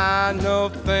 I know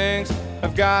things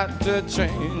have got to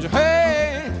change.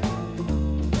 Hey!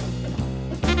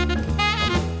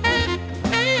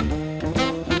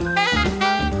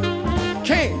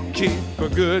 Can't keep a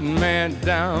good man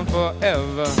down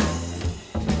forever.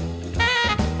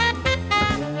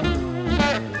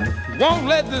 Won't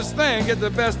let this thing get the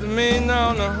best of me,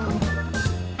 no, no.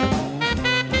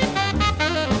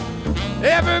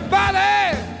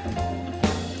 Everybody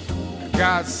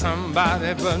got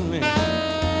somebody but me.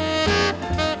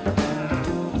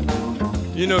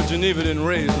 You know Geneva didn't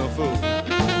raise no fool.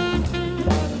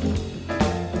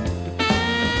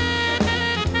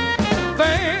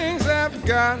 Things have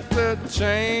got to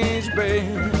change, baby.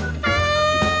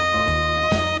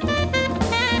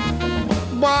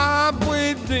 Why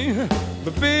we do,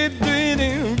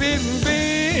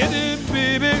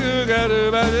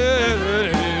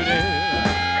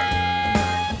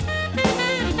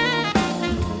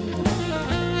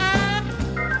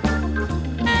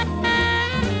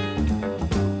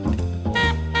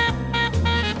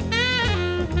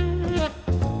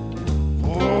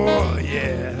 oh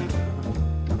yeah,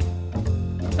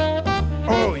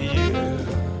 oh yeah,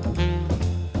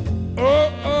 oh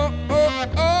oh oh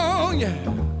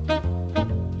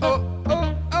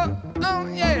oh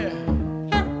yeah.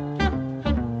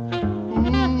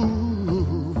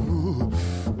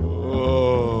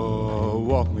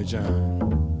 John.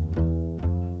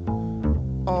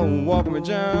 Oh, walk me,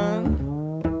 John.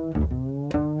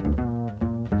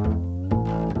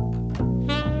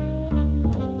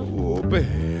 Oh, baby.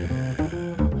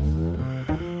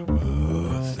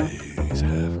 Oh, things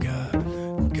have got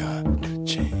to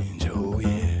change. Oh,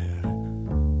 yeah.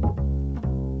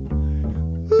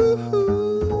 Ooh.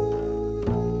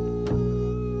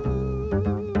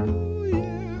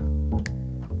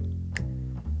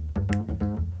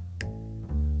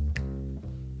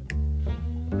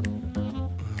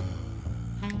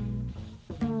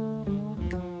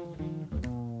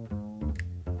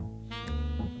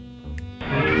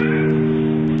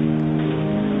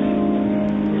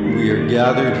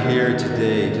 Gathered here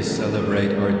today to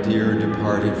celebrate our dear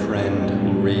departed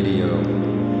friend, radio.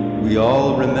 We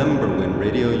all remember when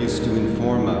radio used to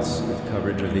inform us with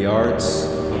coverage of the arts,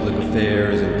 public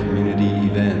affairs, and community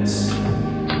events.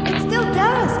 It still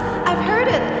does. I've heard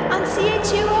it on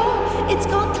CHUO. It's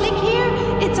called Click Here.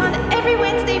 It's on every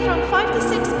Wednesday from 5 to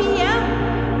 6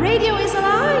 p.m. Radio is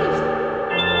alive.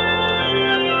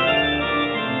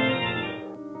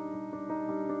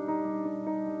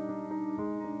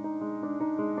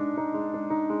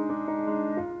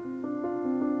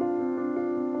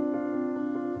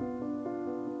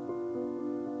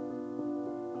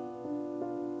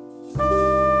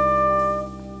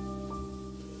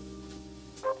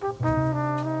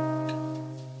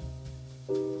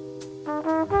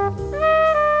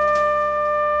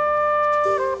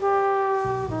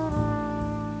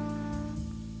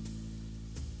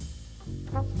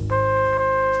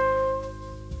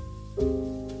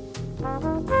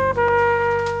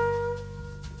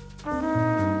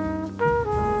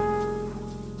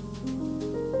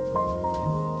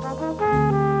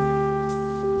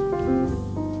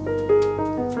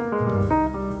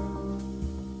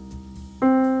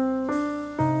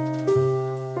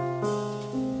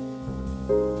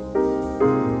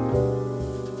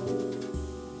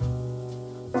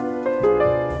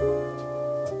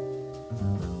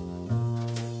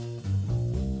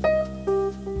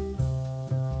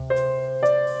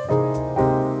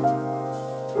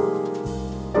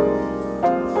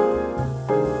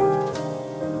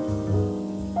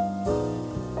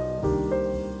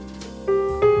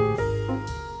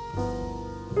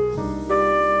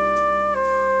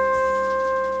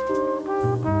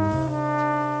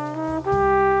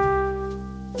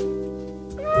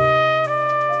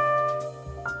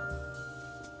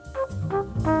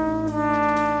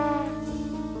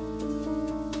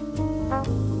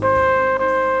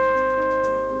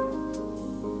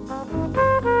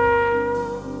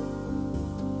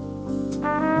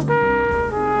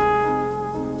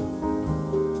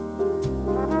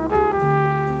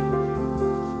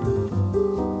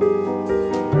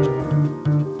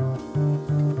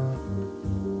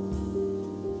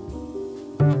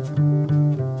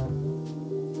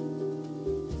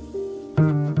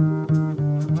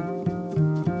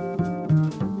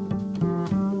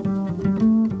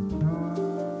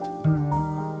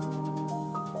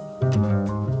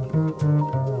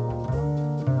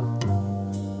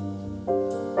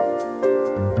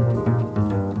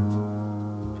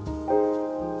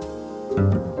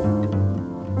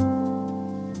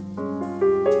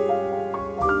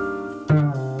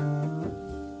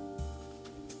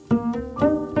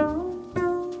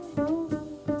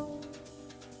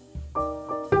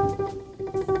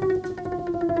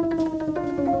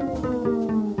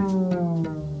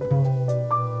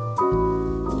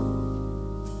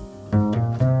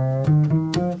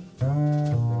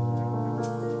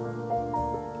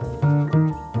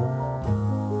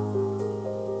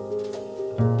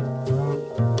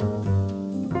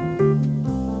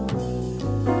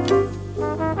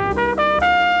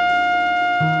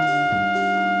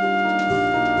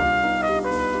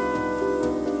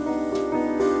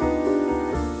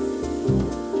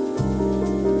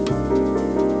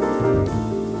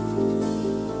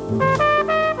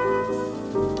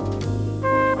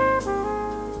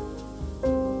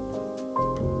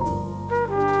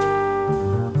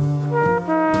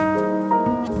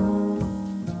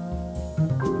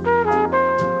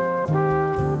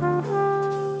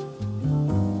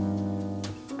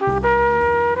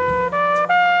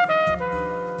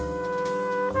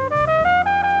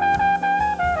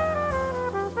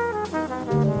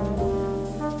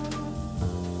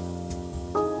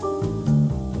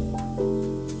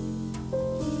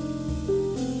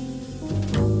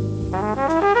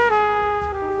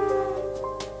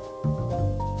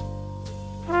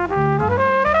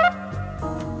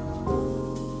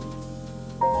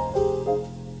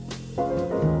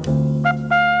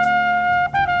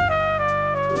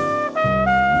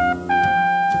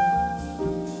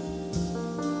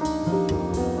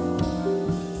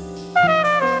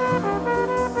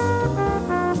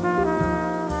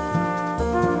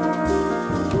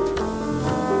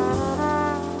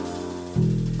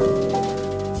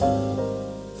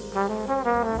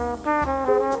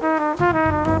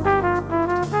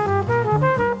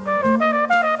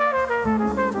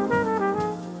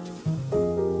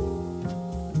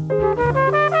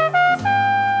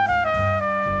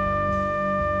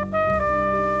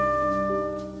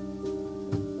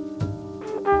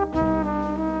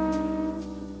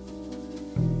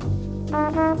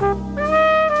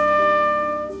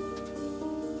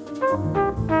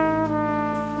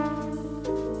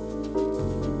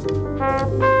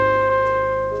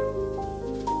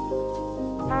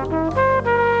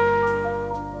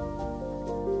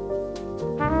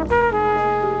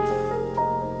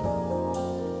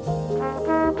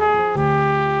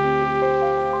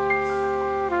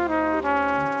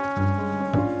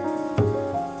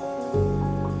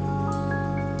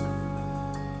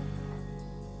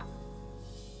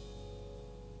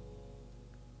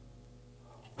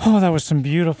 Oh, that was some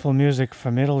beautiful music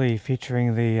from Italy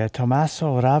featuring the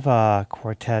Tommaso Rava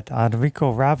Quartet.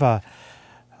 Enrico Rava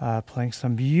playing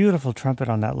some beautiful trumpet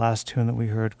on that last tune that we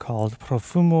heard called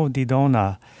Profumo di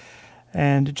Donna.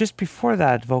 And just before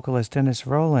that, vocalist Dennis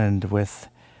Rowland with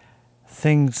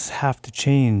Things Have to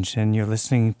Change. And you're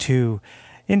listening to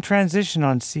In Transition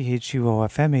on CHUO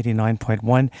FM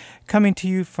 89.1, coming to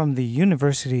you from the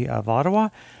University of Ottawa.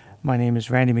 My name is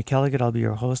Randy McElligott. I'll be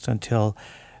your host until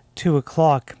 2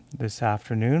 o'clock this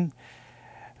afternoon.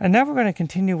 And now we're going to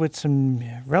continue with some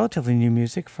relatively new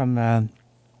music from a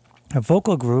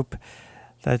vocal group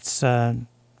that's been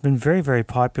very, very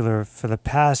popular for the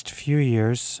past few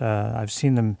years. I've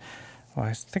seen them,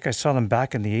 I think I saw them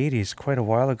back in the 80s, quite a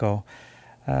while ago.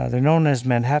 They're known as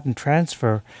Manhattan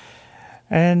Transfer.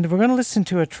 And we're going to listen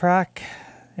to a track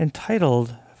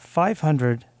entitled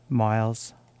 500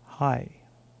 Miles High.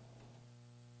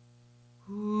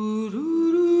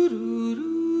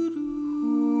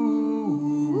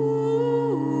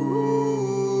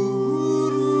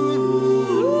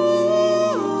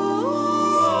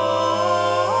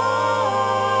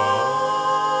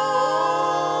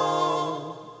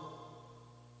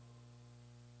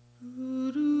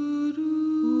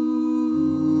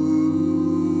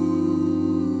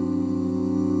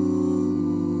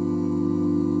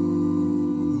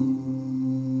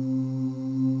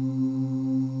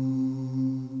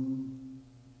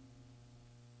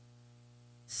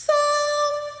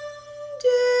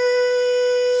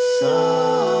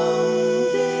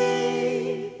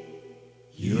 Someday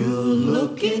you'll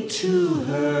look into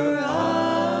her eyes.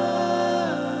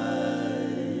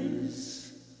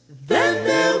 Then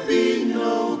there'll be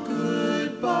no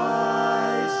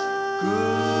goodbyes,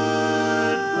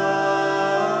 goodbyes.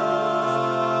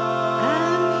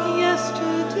 And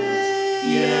yesterday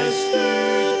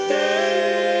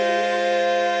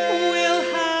we'll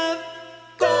have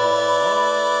gone.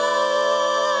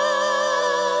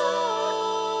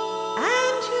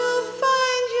 And you'll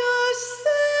find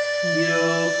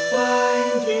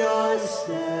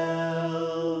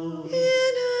yourself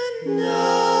in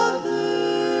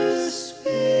another space.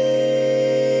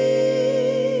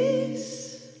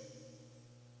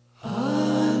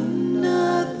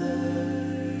 Another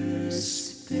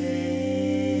space.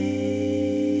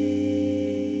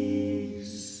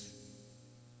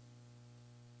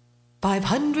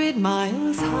 500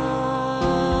 miles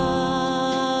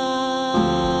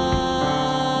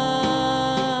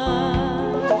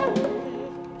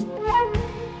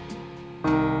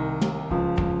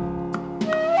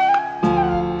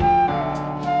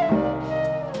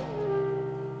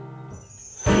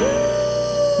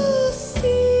You'll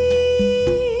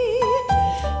see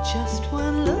just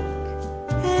one look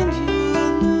and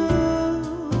you'll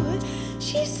know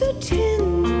she's so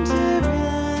tender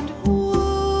and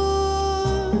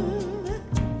warm.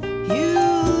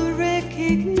 You'll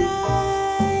recognize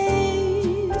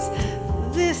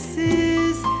this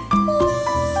is love,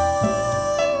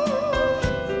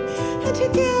 and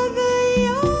together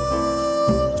you're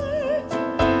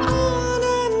on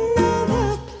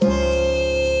another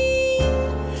plane,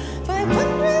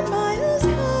 500 miles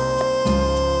high.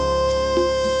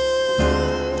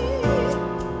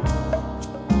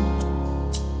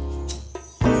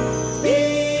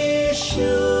 Be sure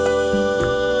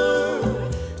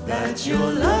that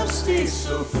your love stays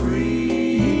so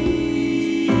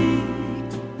free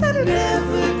that it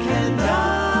never can die.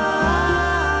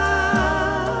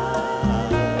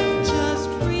 Just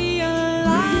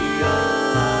realize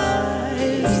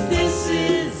this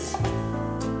is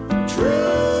true,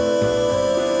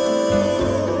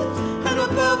 and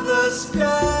above the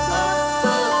sky,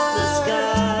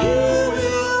 you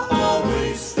will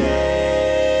always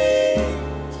stay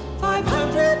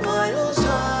 500 miles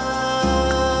high.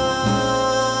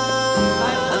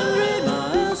 500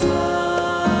 miles high.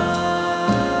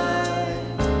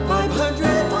 500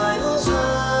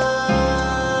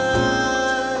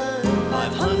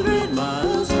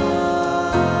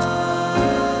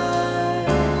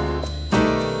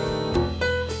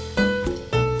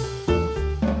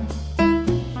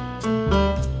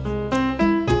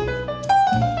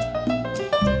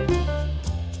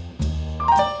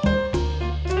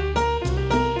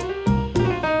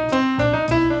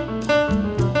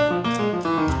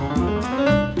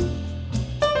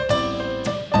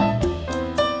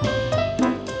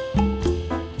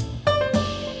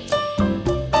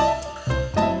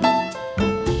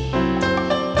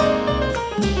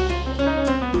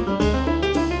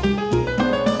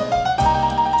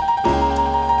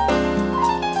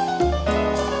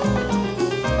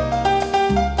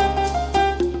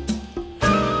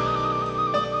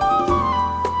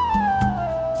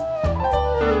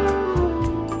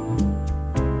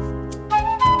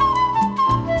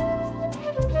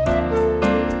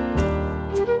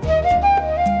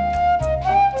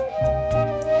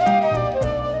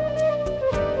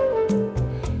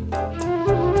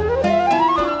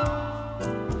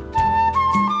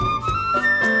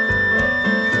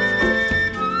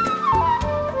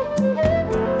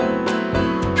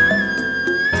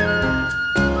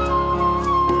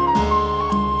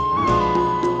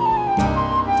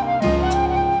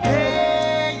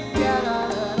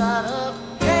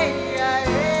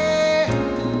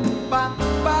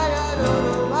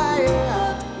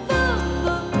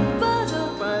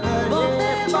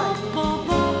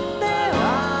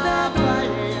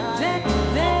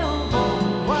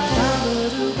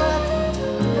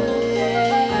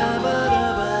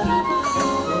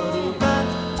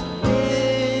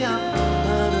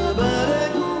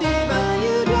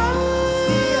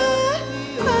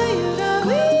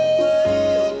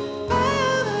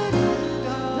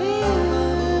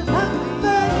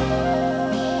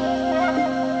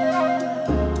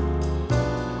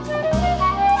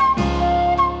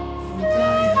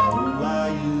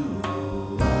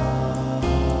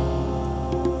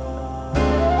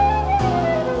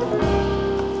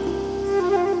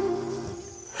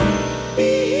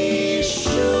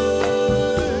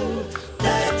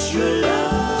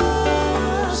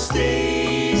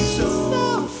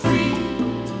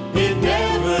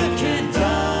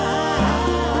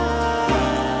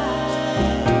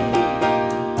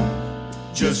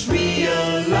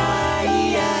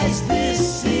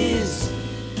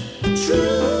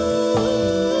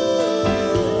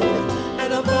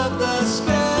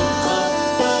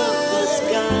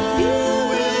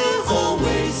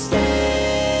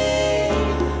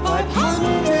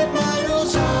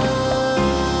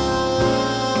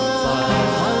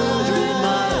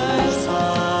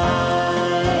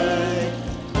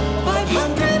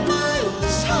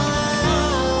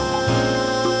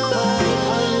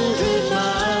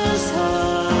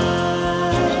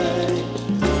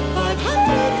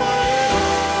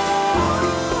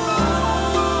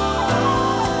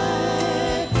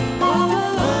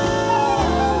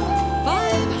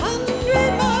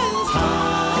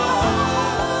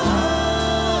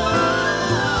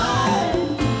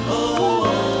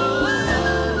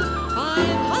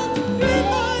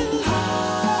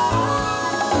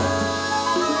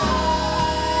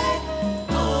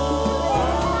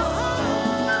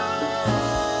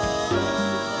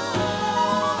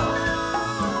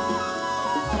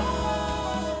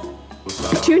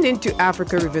 Tune in to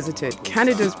Africa Revisited,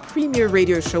 Canada's premier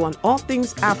radio show on all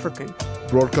things African.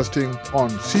 Broadcasting on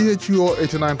CHUO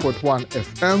 89.1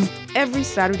 FM every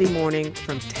Saturday morning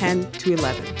from 10 to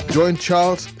 11. Join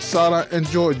Charles, Sarah, and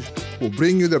George, who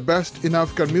bring you the best in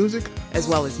African music, as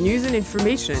well as news and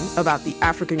information about the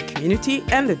African community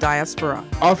and the diaspora.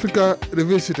 Africa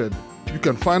Revisited. You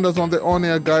can find us on the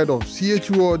on-air guide of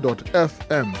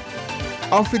chuo.fm.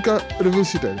 Africa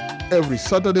Revisited, every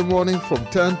Saturday morning from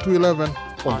 10 to 11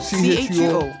 on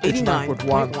CHUO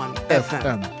 89.1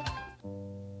 FM.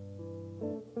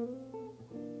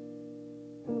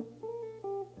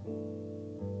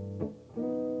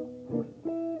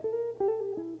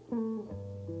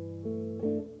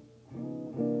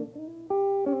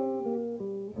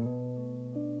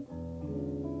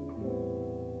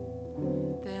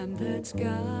 Them that's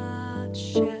got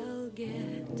shall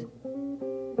get,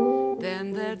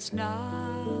 them that's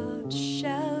not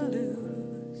shall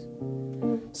lose.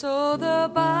 So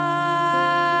the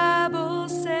Bible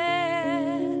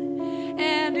said,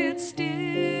 and it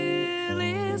still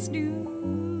is news.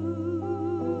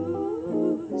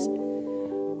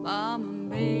 Mama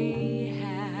may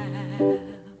have,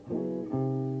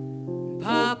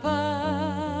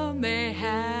 Papa may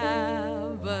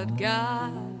have, but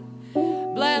God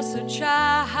bless a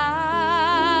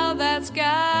child that's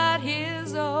got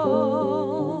his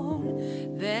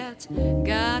own, that's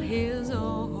got his own.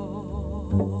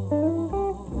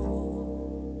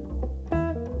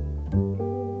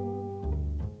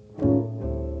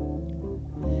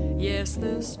 Yes,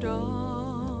 the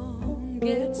strong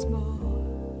get small,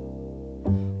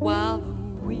 while the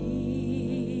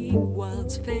weak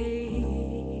ones fade.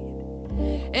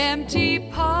 Empty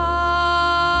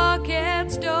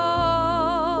pockets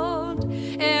don't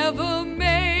ever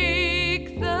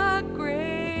make the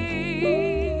grade.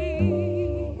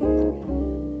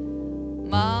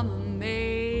 Mama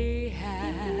may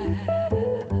have,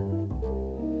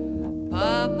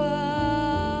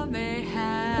 Papa may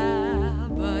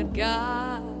have, but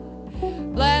God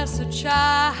bless a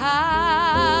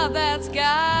child that's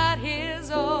got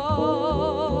his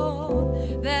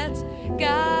own, that's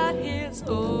got his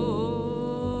own.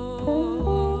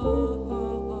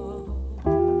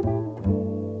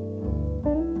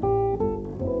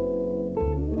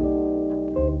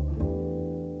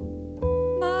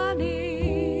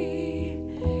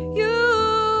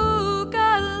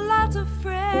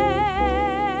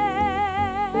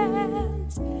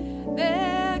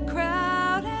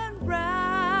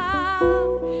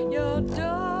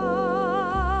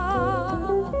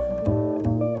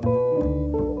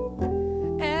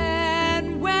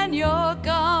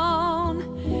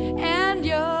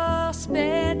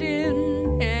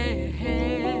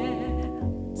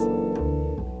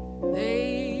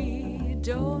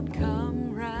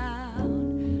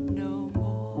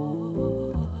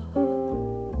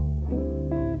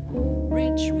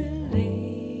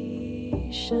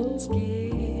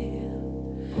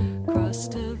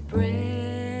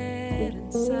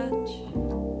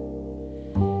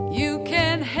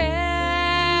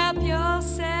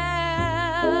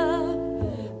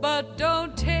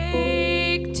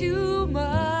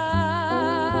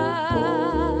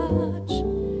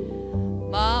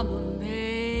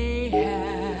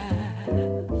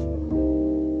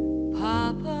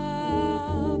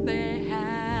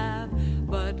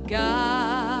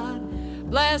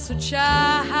 A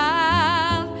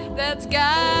child that's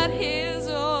got his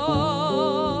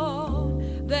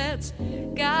own, that's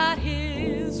got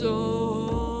his own.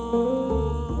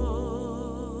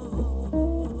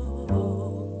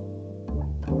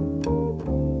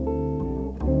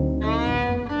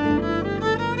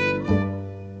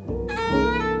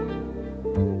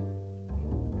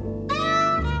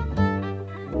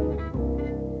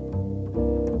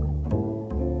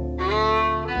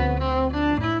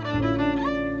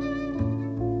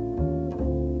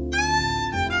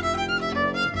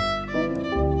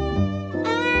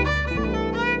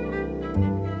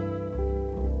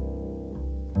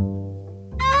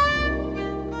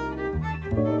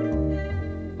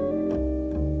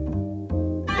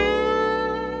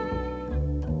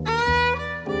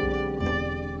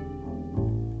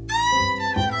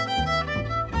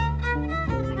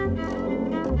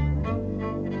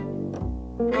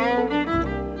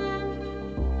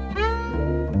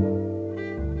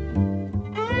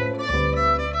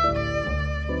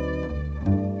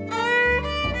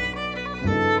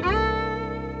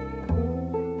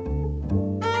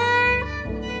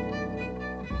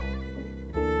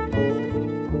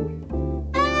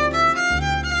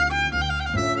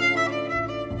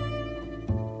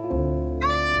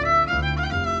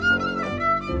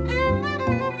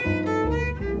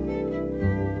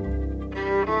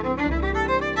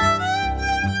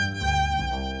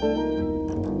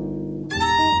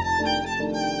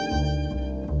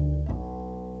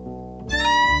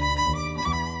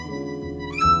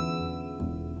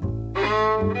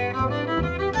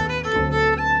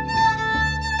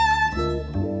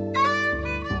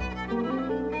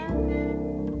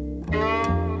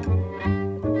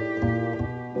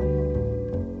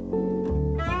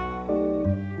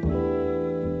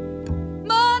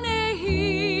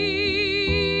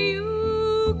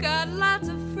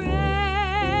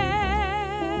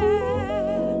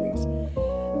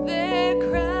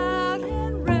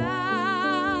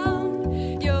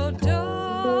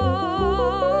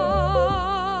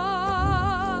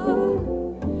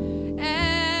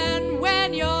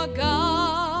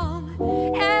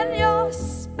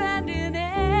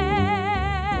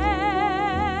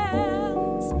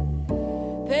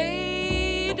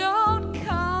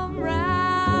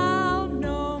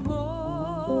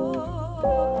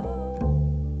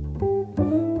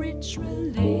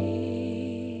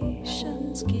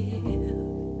 nations give,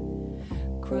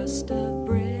 crust of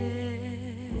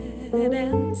bread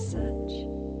and such.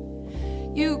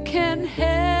 You can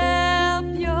help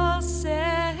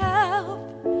yourself,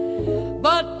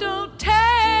 but don't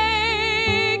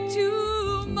take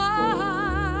too much.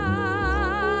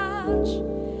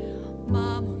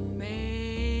 Mama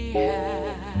may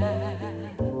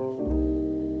have,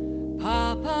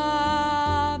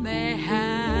 Papa may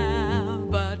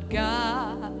have, but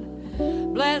God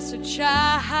bless a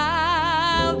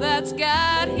child that's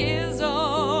got his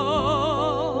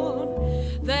own,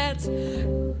 that's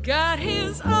got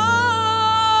his own.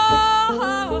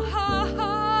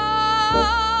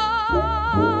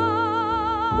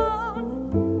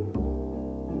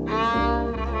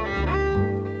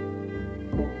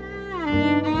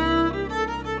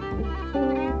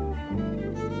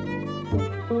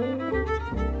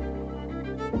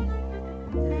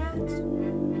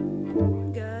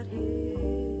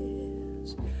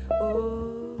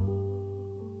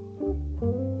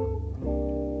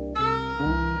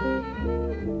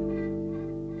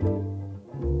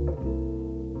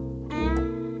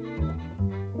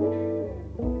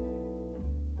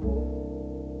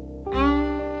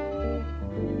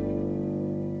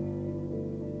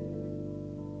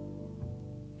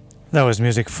 That was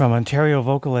music from Ontario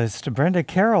vocalist Brenda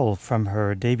Carroll from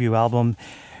her debut album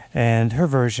and her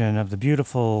version of the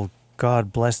beautiful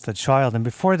God Bless the Child. And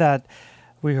before that,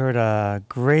 we heard a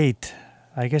great,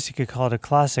 I guess you could call it a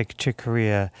classic Chick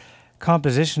Corea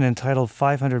composition entitled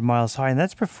 500 Miles High, and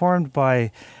that's performed by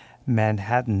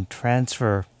Manhattan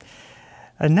Transfer.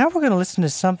 And now we're going to listen to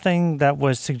something that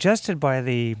was suggested by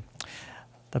the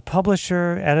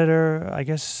publisher, editor, I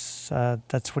guess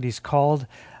that's what he's called,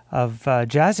 of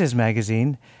Jazz's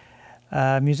magazine,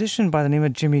 a musician by the name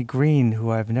of Jimmy Green, who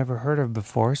I've never heard of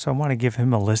before, so I want to give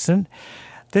him a listen.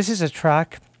 This is a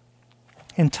track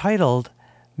entitled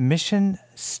Mission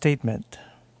Statement.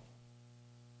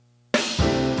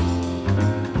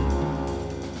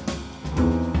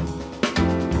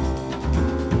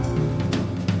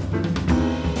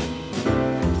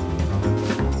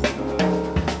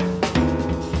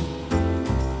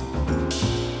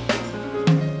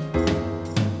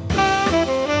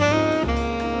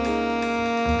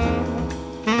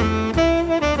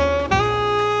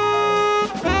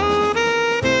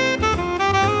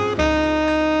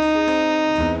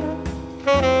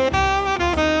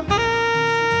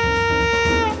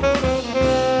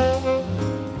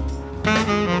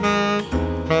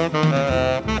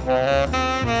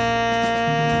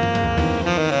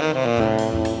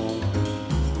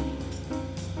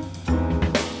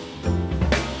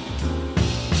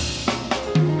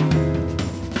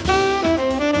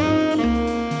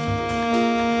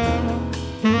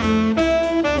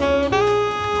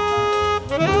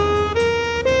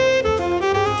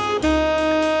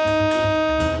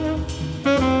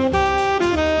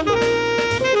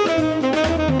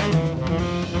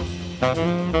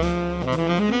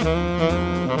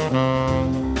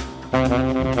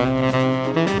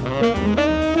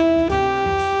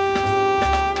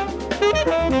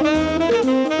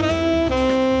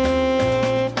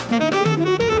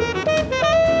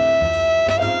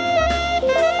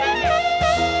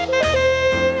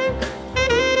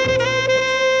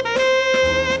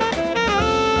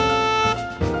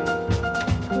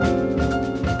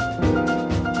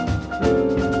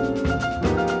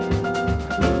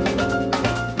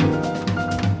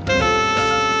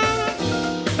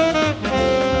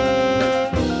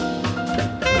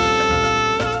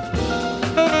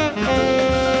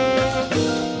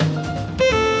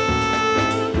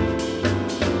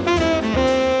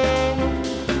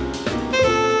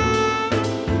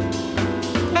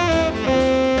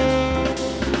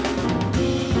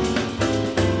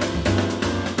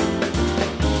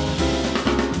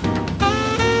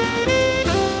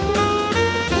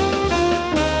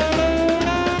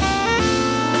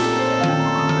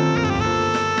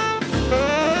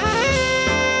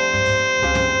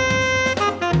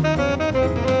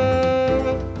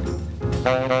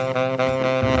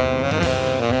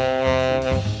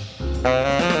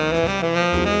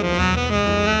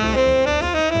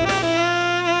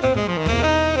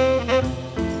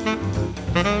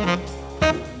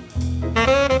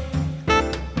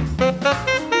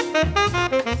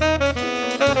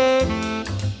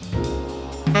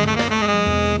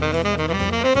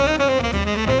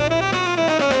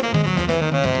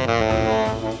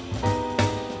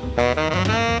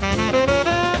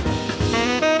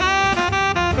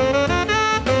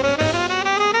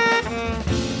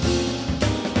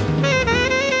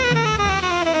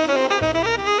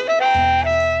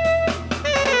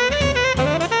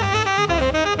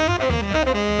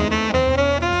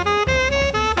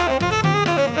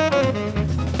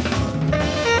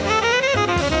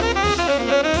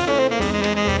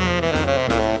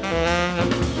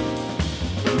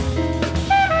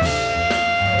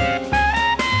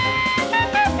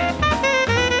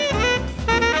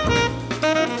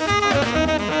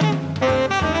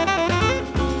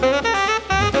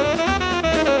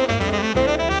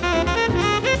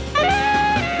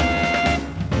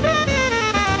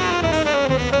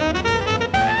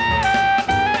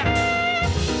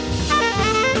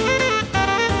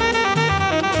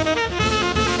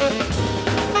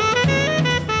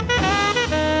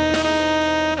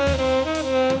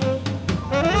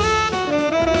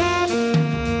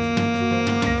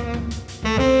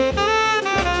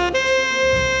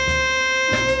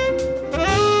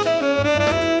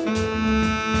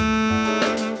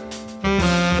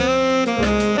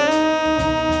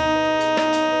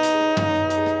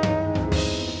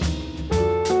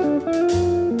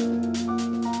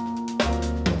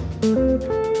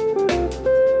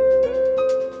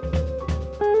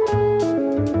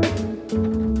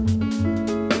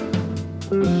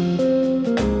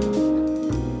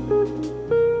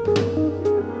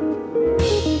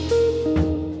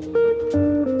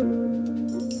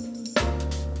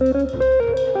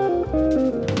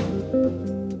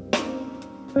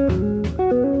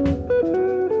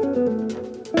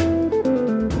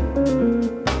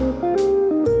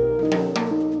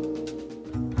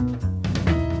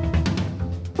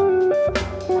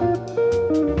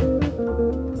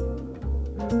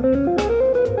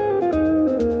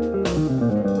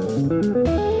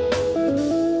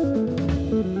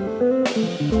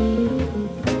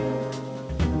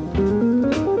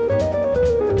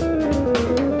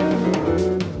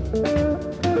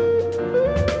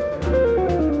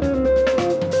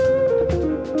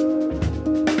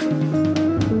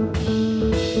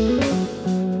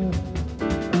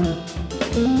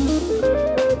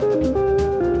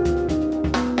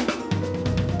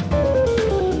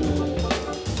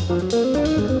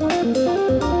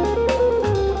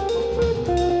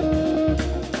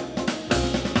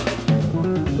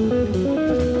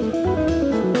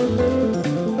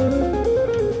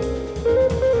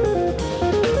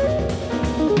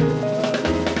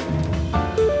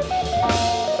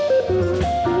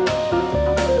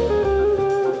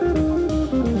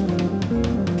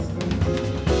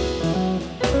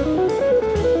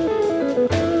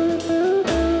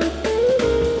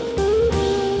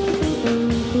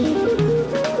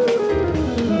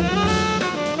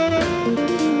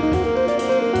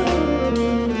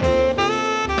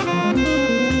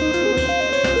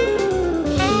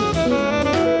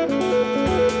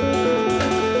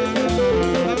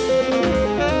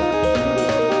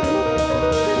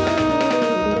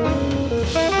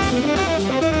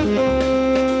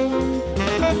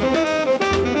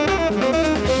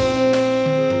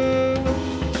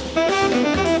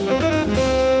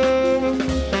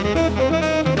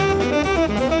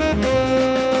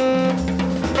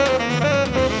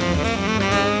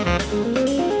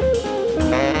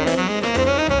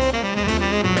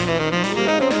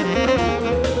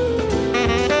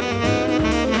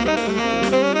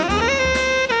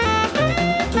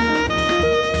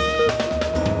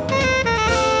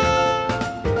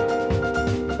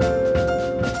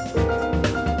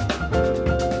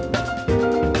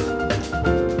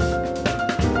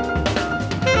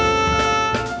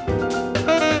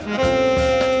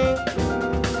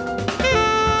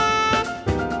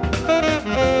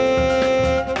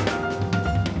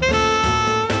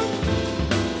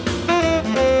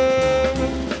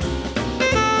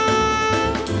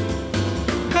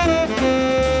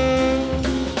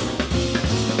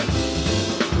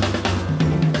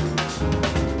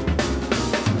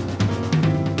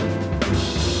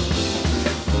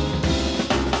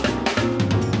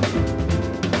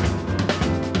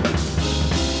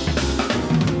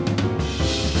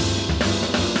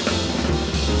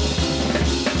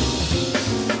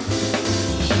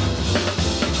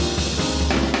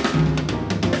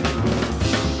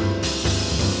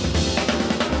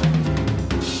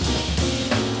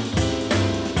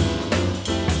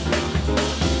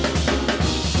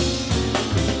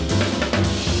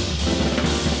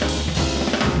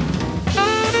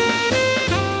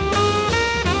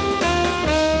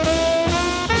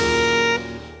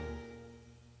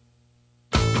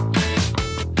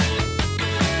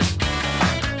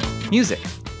 music,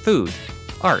 food,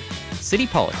 art, city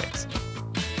politics.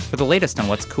 For the latest on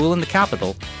what's cool in the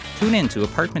capital, tune in to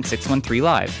Apartment 613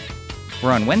 Live.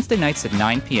 We're on Wednesday nights at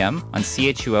 9 p.m. on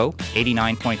CHUO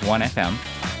 89.1 FM.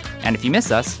 And if you miss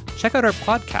us, check out our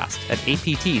podcast at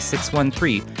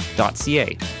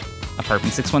apt613.ca.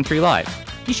 Apartment 613 Live.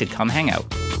 You should come hang out.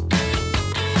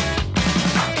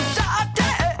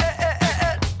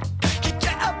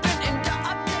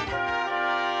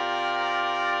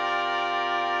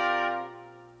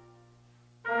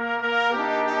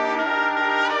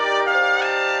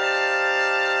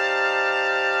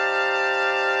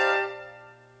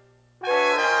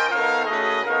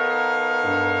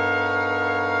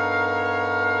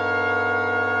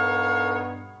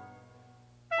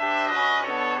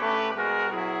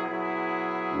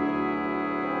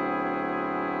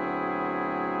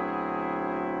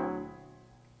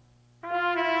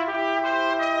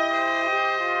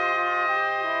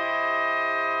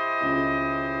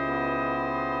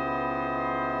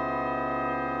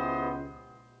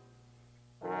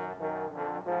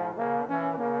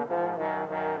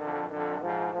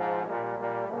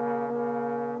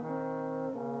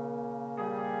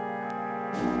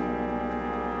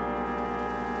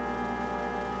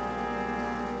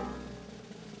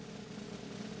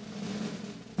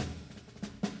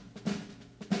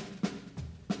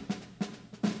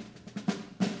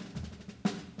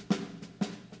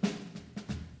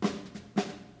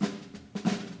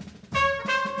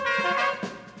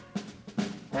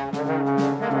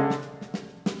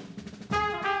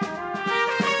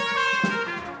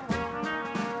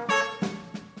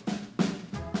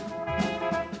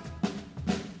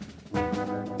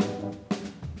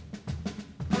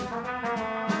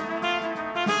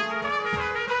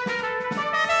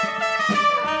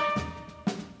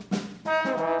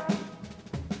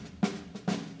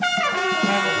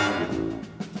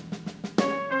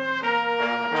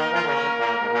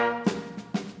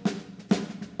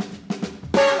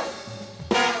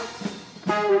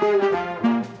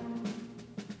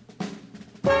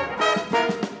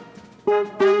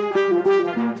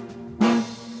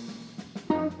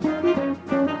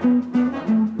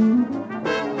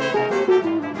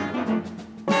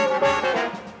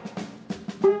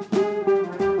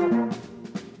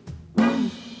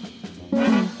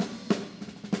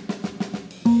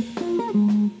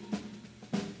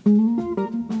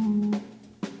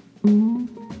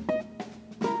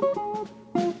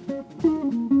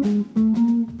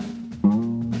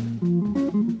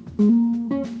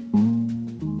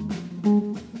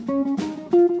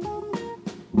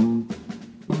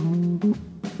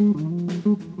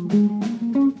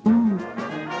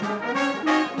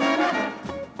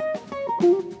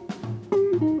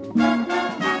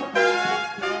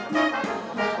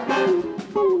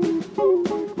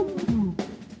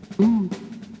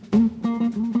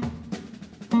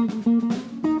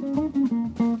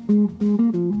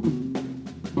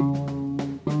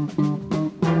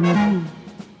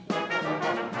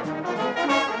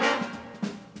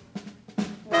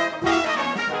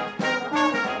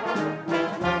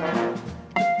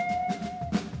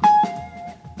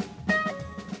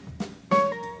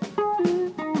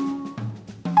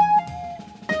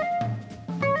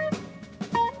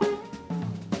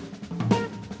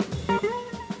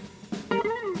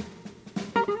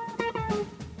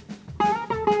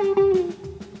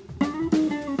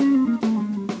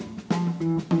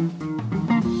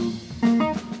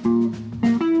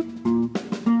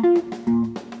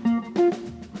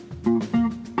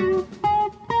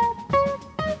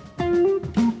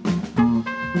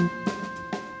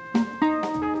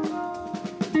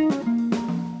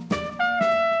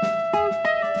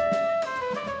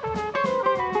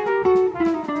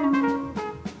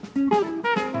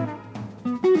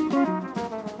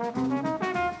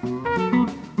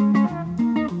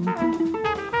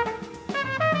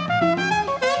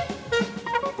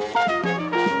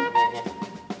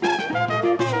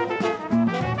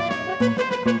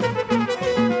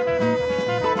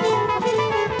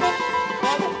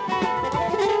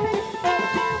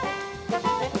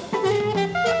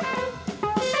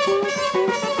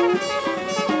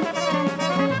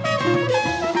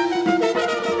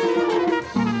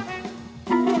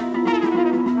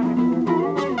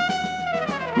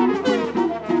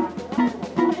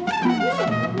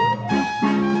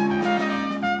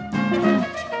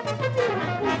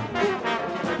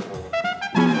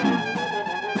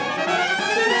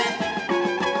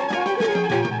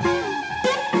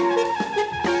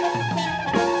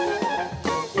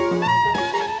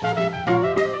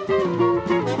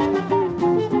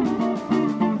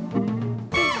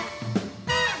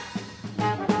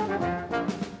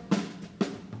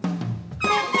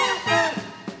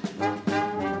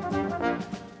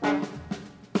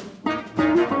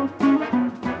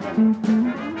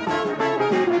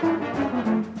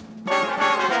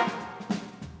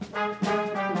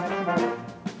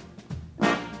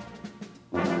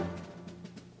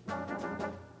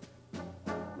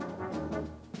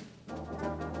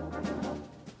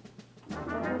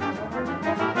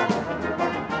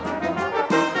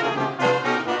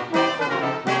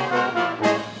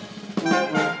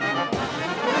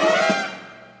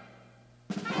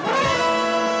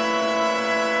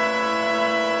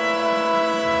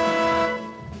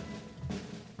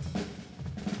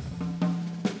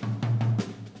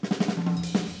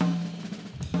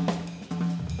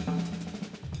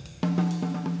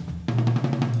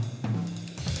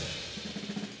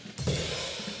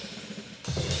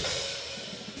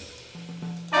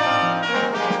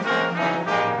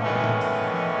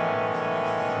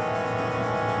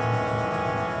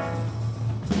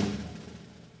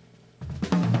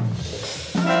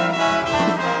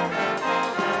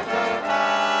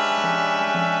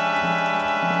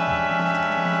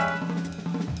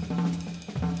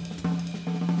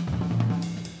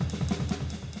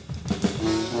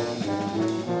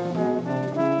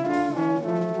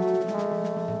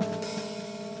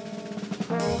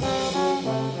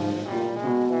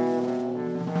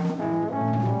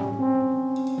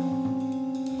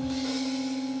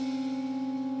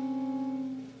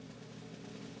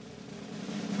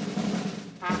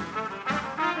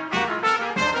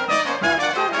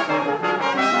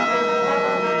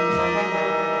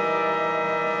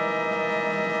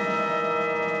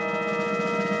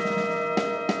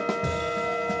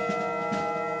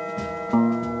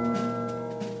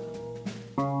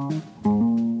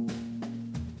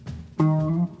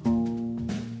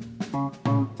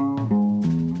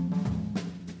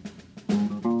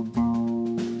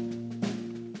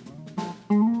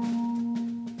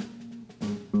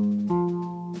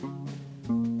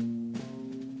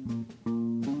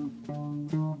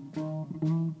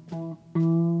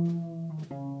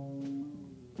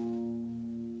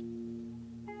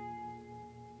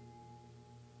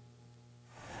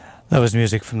 That was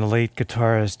music from the late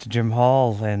guitarist Jim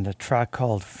Hall and a track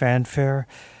called Fanfare.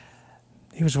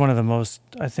 He was one of the most,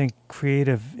 I think,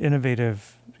 creative,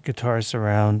 innovative guitarists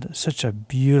around. Such a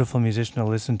beautiful musician to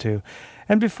listen to.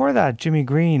 And before that, Jimmy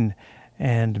Green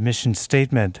and Mission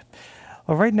Statement.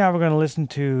 Well, right now we're going to listen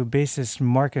to bassist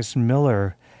Marcus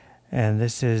Miller, and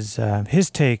this is his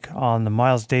take on the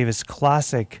Miles Davis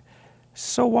classic,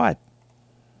 So What?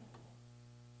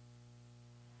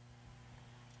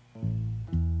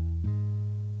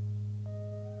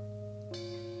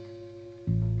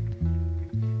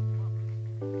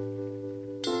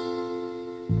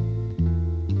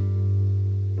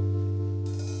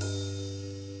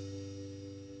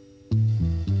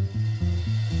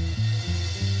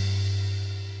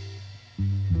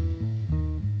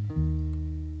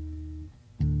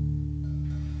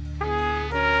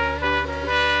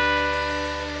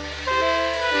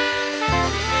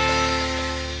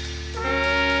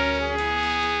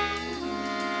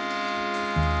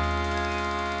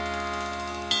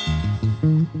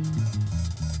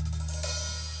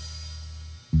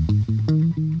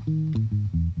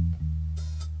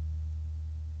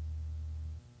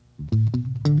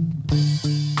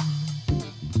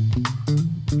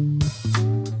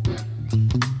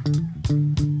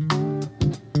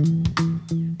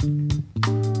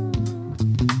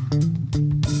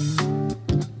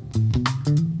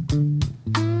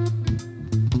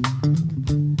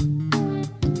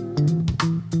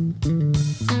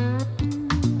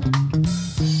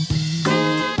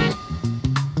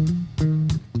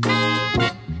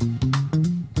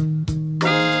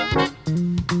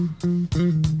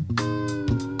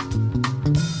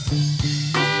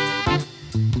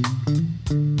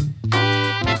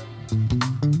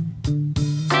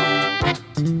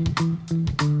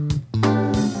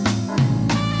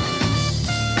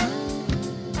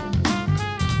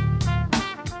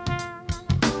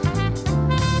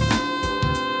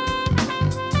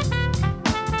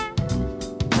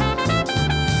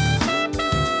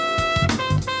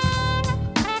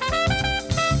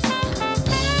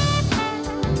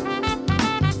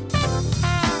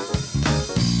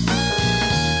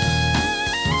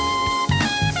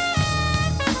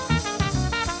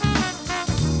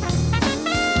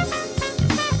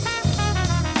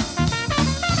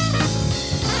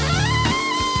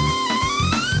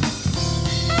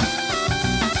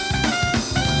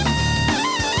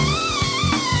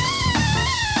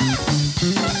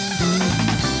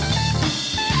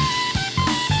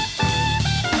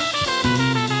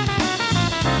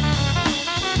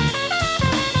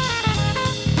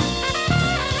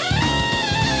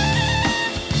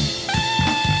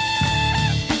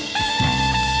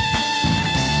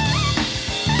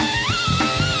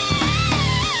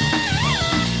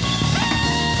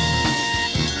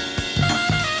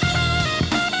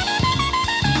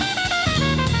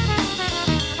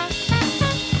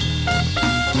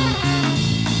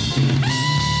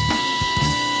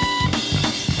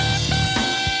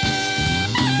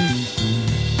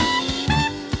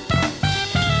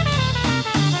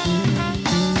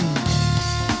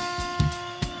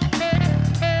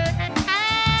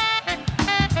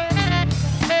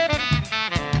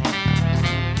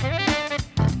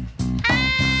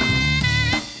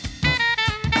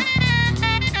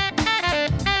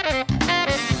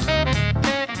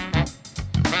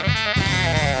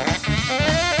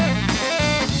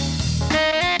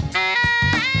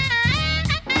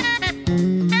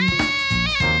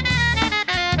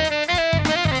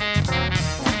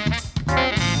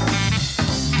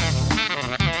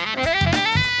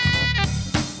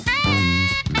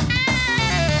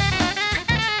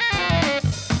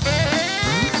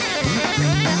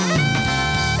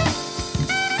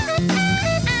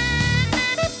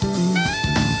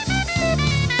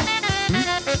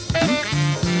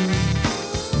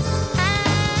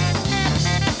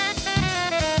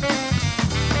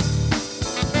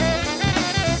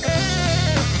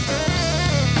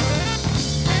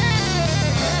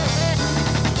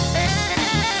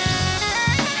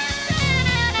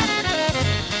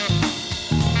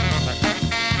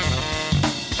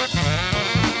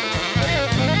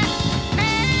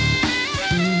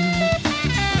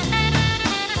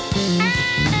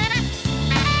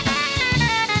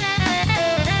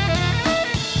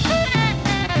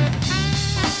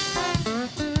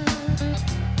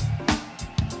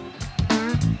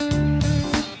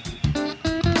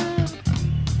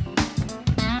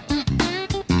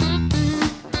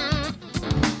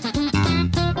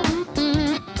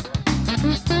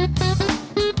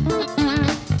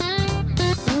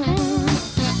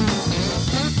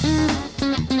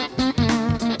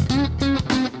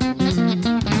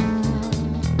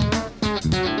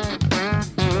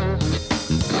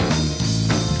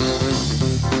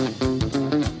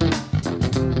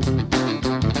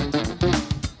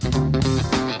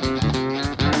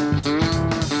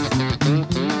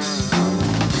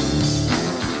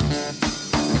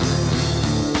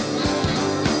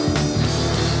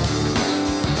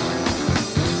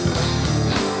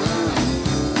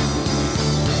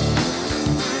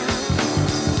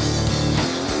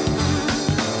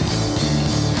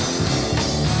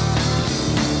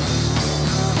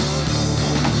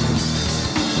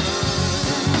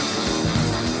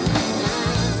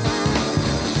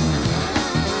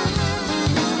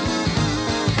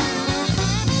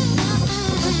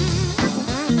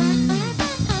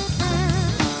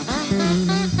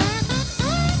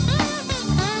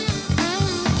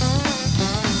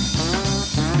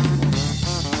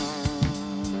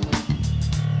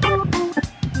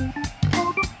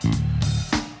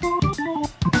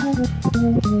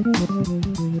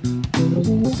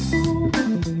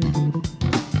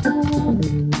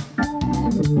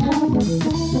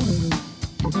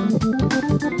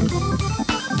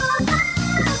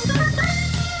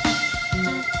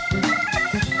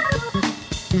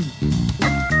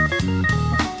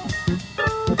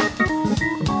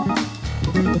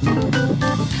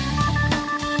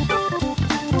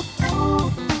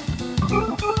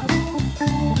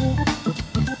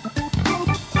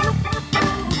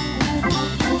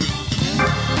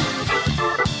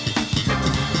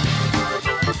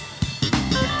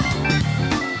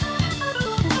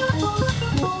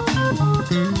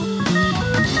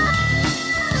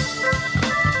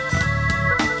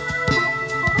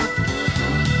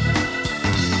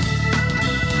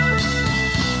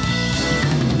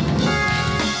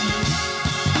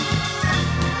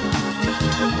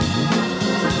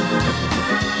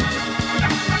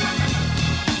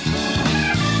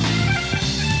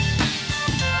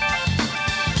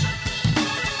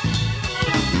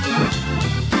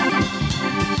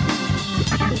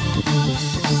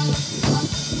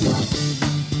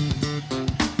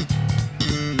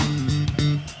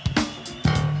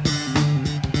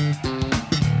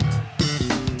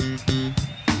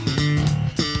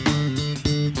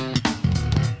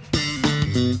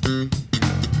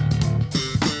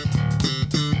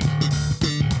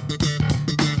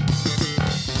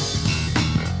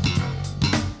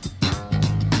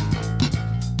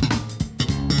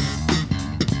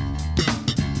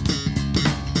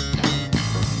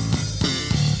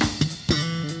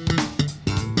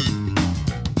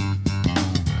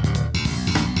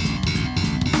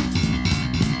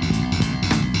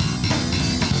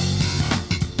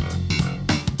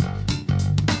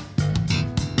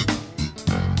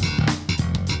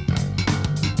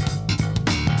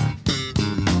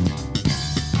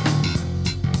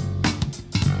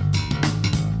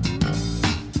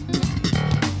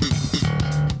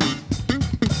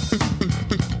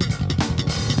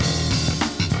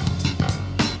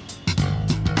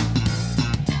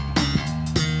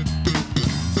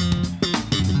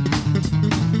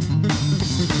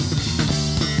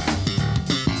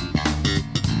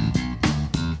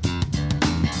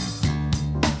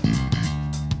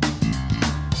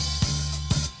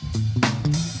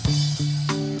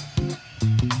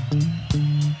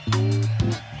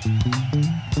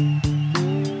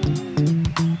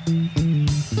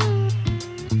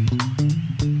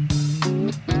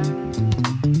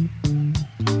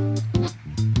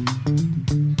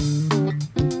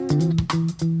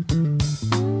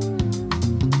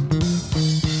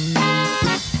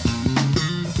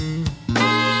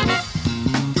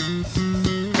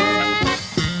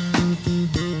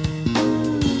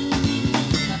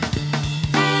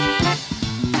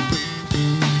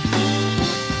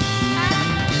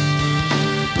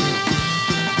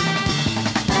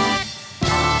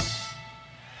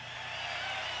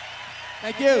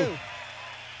 Thank you.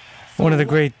 One of the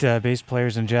great bass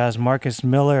players in jazz, Marcus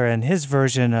Miller, and his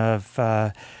version of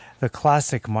the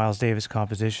classic Miles Davis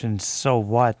composition, So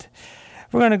What?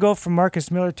 We're going to go from Marcus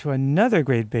Miller to another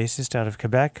great bassist out of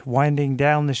Quebec. Winding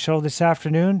down the show this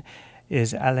afternoon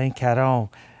is Alain Caron,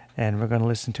 and we're going to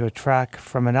listen to a track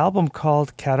from an album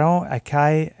called Caron,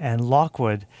 Akai, and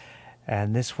Lockwood,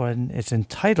 and this one is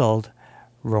entitled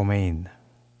Romaine.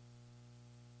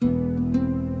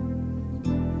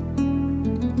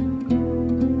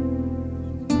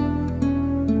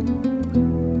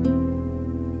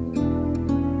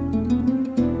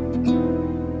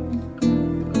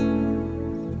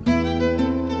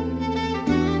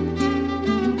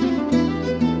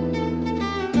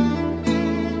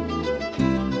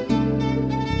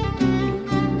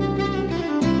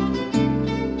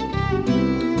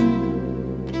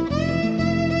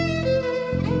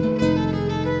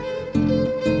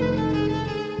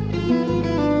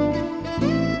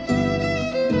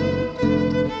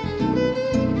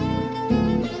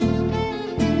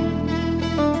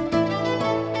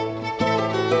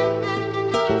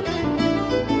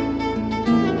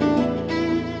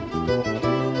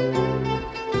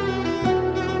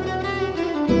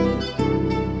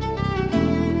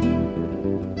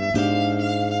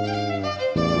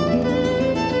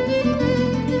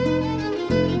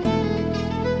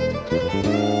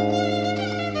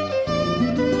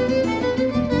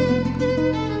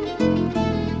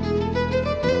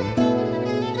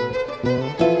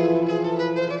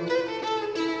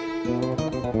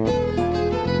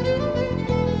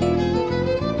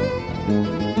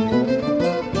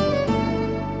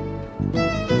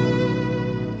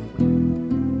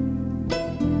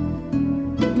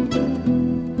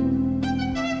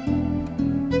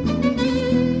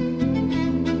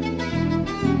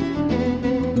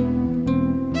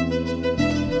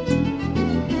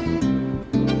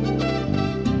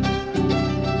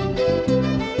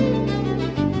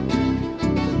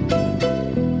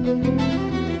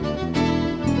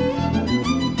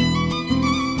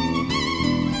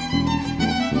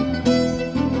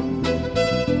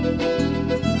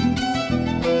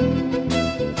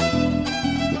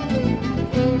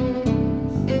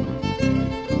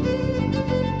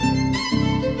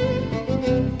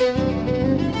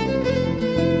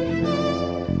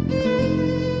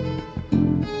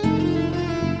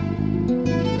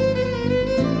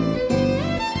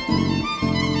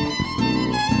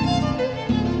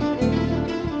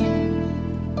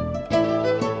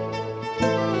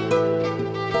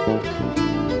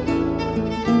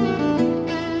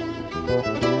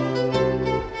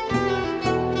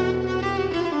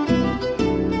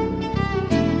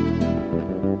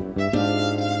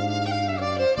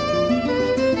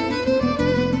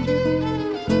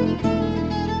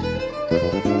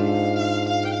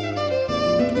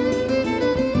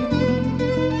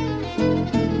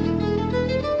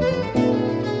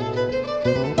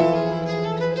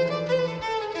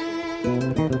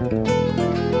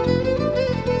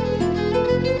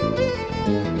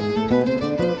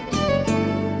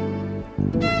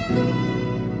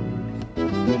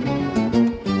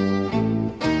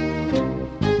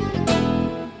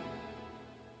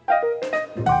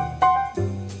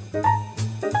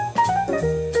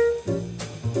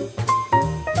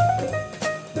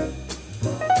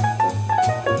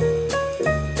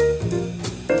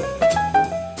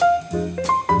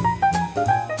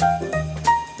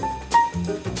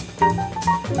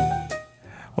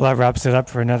 Well, that wraps it up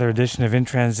for another edition of In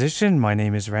Transition. My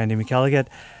name is Randy McElligott.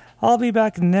 I'll be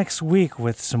back next week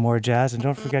with some more jazz. And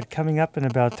don't forget, coming up in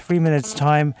about 3 minutes'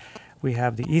 time, we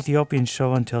have the Ethiopian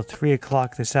show until 3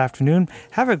 o'clock this afternoon.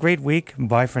 Have a great week.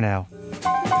 Bye for now.